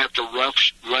they're going to have to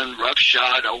run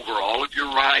roughshod over all of your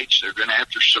rights. They're going to have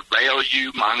to surveil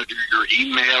you, monitor your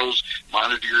emails,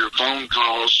 monitor your phone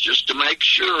calls, just to make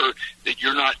sure that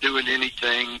you're not doing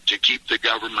anything to keep the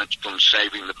government from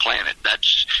saving the planet.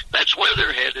 That's where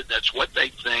they're headed. That's what they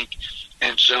think.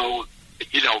 And so,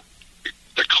 you know,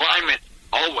 the climate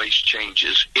always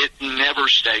changes. It never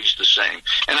stays the same.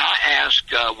 And I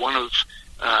asked one of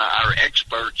our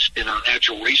experts in our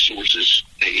natural resources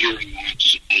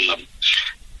hearings,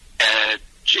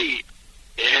 gee,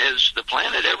 has the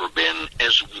planet ever been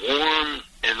as warm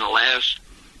in the last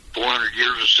 400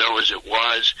 years or so as it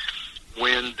was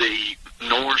when the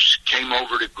Norse came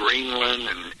over to Greenland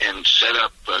and set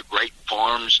up great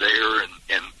farms there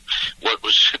and what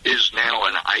is now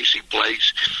an icy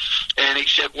place? And he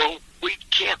said, well, we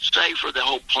can't say for the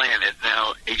whole planet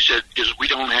now. He said, because we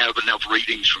don't have enough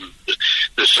readings from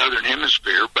the southern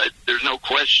hemisphere, but there's no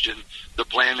question the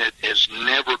planet has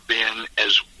never been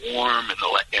as warm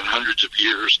in hundreds of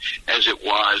years as it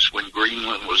was when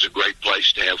Greenland was a great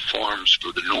place to have farms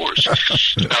for the Norse.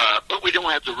 But we don't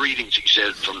have the readings, he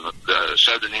said, from the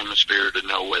southern hemisphere to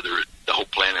know whether the whole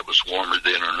planet was warmer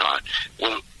then or not.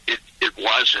 Well, it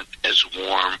wasn't as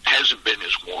warm, hasn't been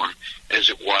as warm as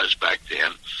it was back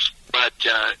then. But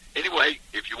anyway,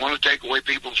 if you want to take away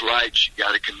people's rights, you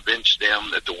got to convince them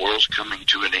that the world's coming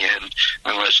to an end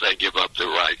unless they give up their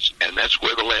rights. And that's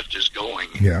where the left is going.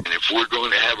 Yep. And if we're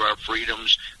going to have our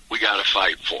freedoms, we got to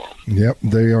fight for them. Yep,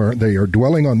 they are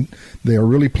dwelling on, they are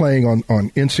really playing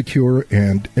on insecure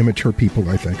and immature people,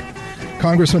 I think.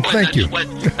 Congressman, thank you.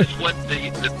 That's what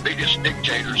the biggest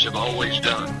dictators have always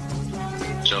done.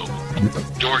 So,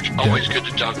 George, always good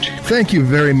to talk to you. Thank you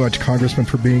very much, Congressman,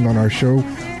 for being on our show.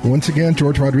 Once again,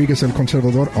 George Rodriguez, El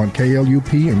Conservador on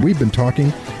KLUP, and we've been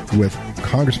talking with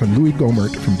Congressman Louis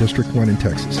Gohmert from District 1 in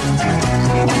Texas.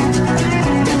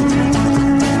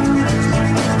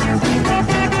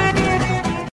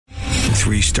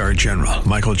 3-star General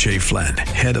Michael J. Flynn,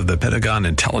 head of the Pentagon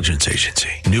Intelligence Agency,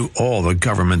 knew all the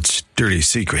government's dirty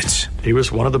secrets. He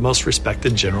was one of the most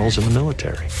respected generals in the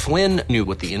military. Flynn knew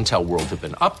what the intel world had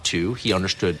been up to. He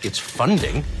understood its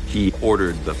funding. He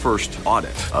ordered the first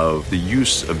audit of the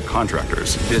use of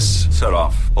contractors. This set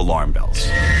off alarm bells.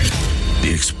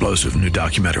 The explosive new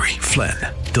documentary, Flynn,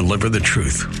 Deliver the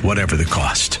Truth, Whatever the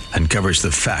Cost, uncovers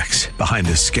the facts behind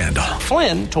this scandal.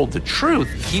 Flynn told the truth.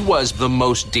 He was the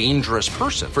most dangerous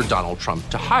person for Donald Trump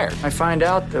to hire. I find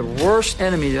out the worst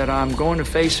enemy that I'm going to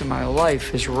face in my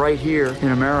life is right here in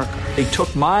America. They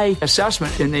took my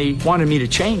assessment and they wanted me to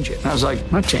change it. And I was like,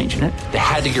 I'm not changing it. They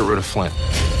had to get rid of Flynn.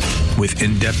 With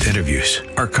in-depth interviews,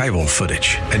 archival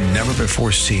footage, and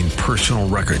never-before-seen personal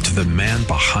records of the man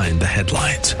behind the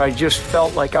headlines. I just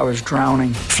felt like I was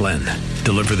drowning. Flynn,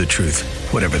 Deliver the Truth,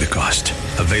 Whatever the Cost.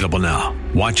 Available now.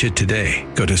 Watch it today.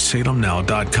 Go to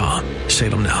salemnow.com.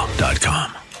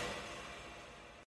 salemnow.com.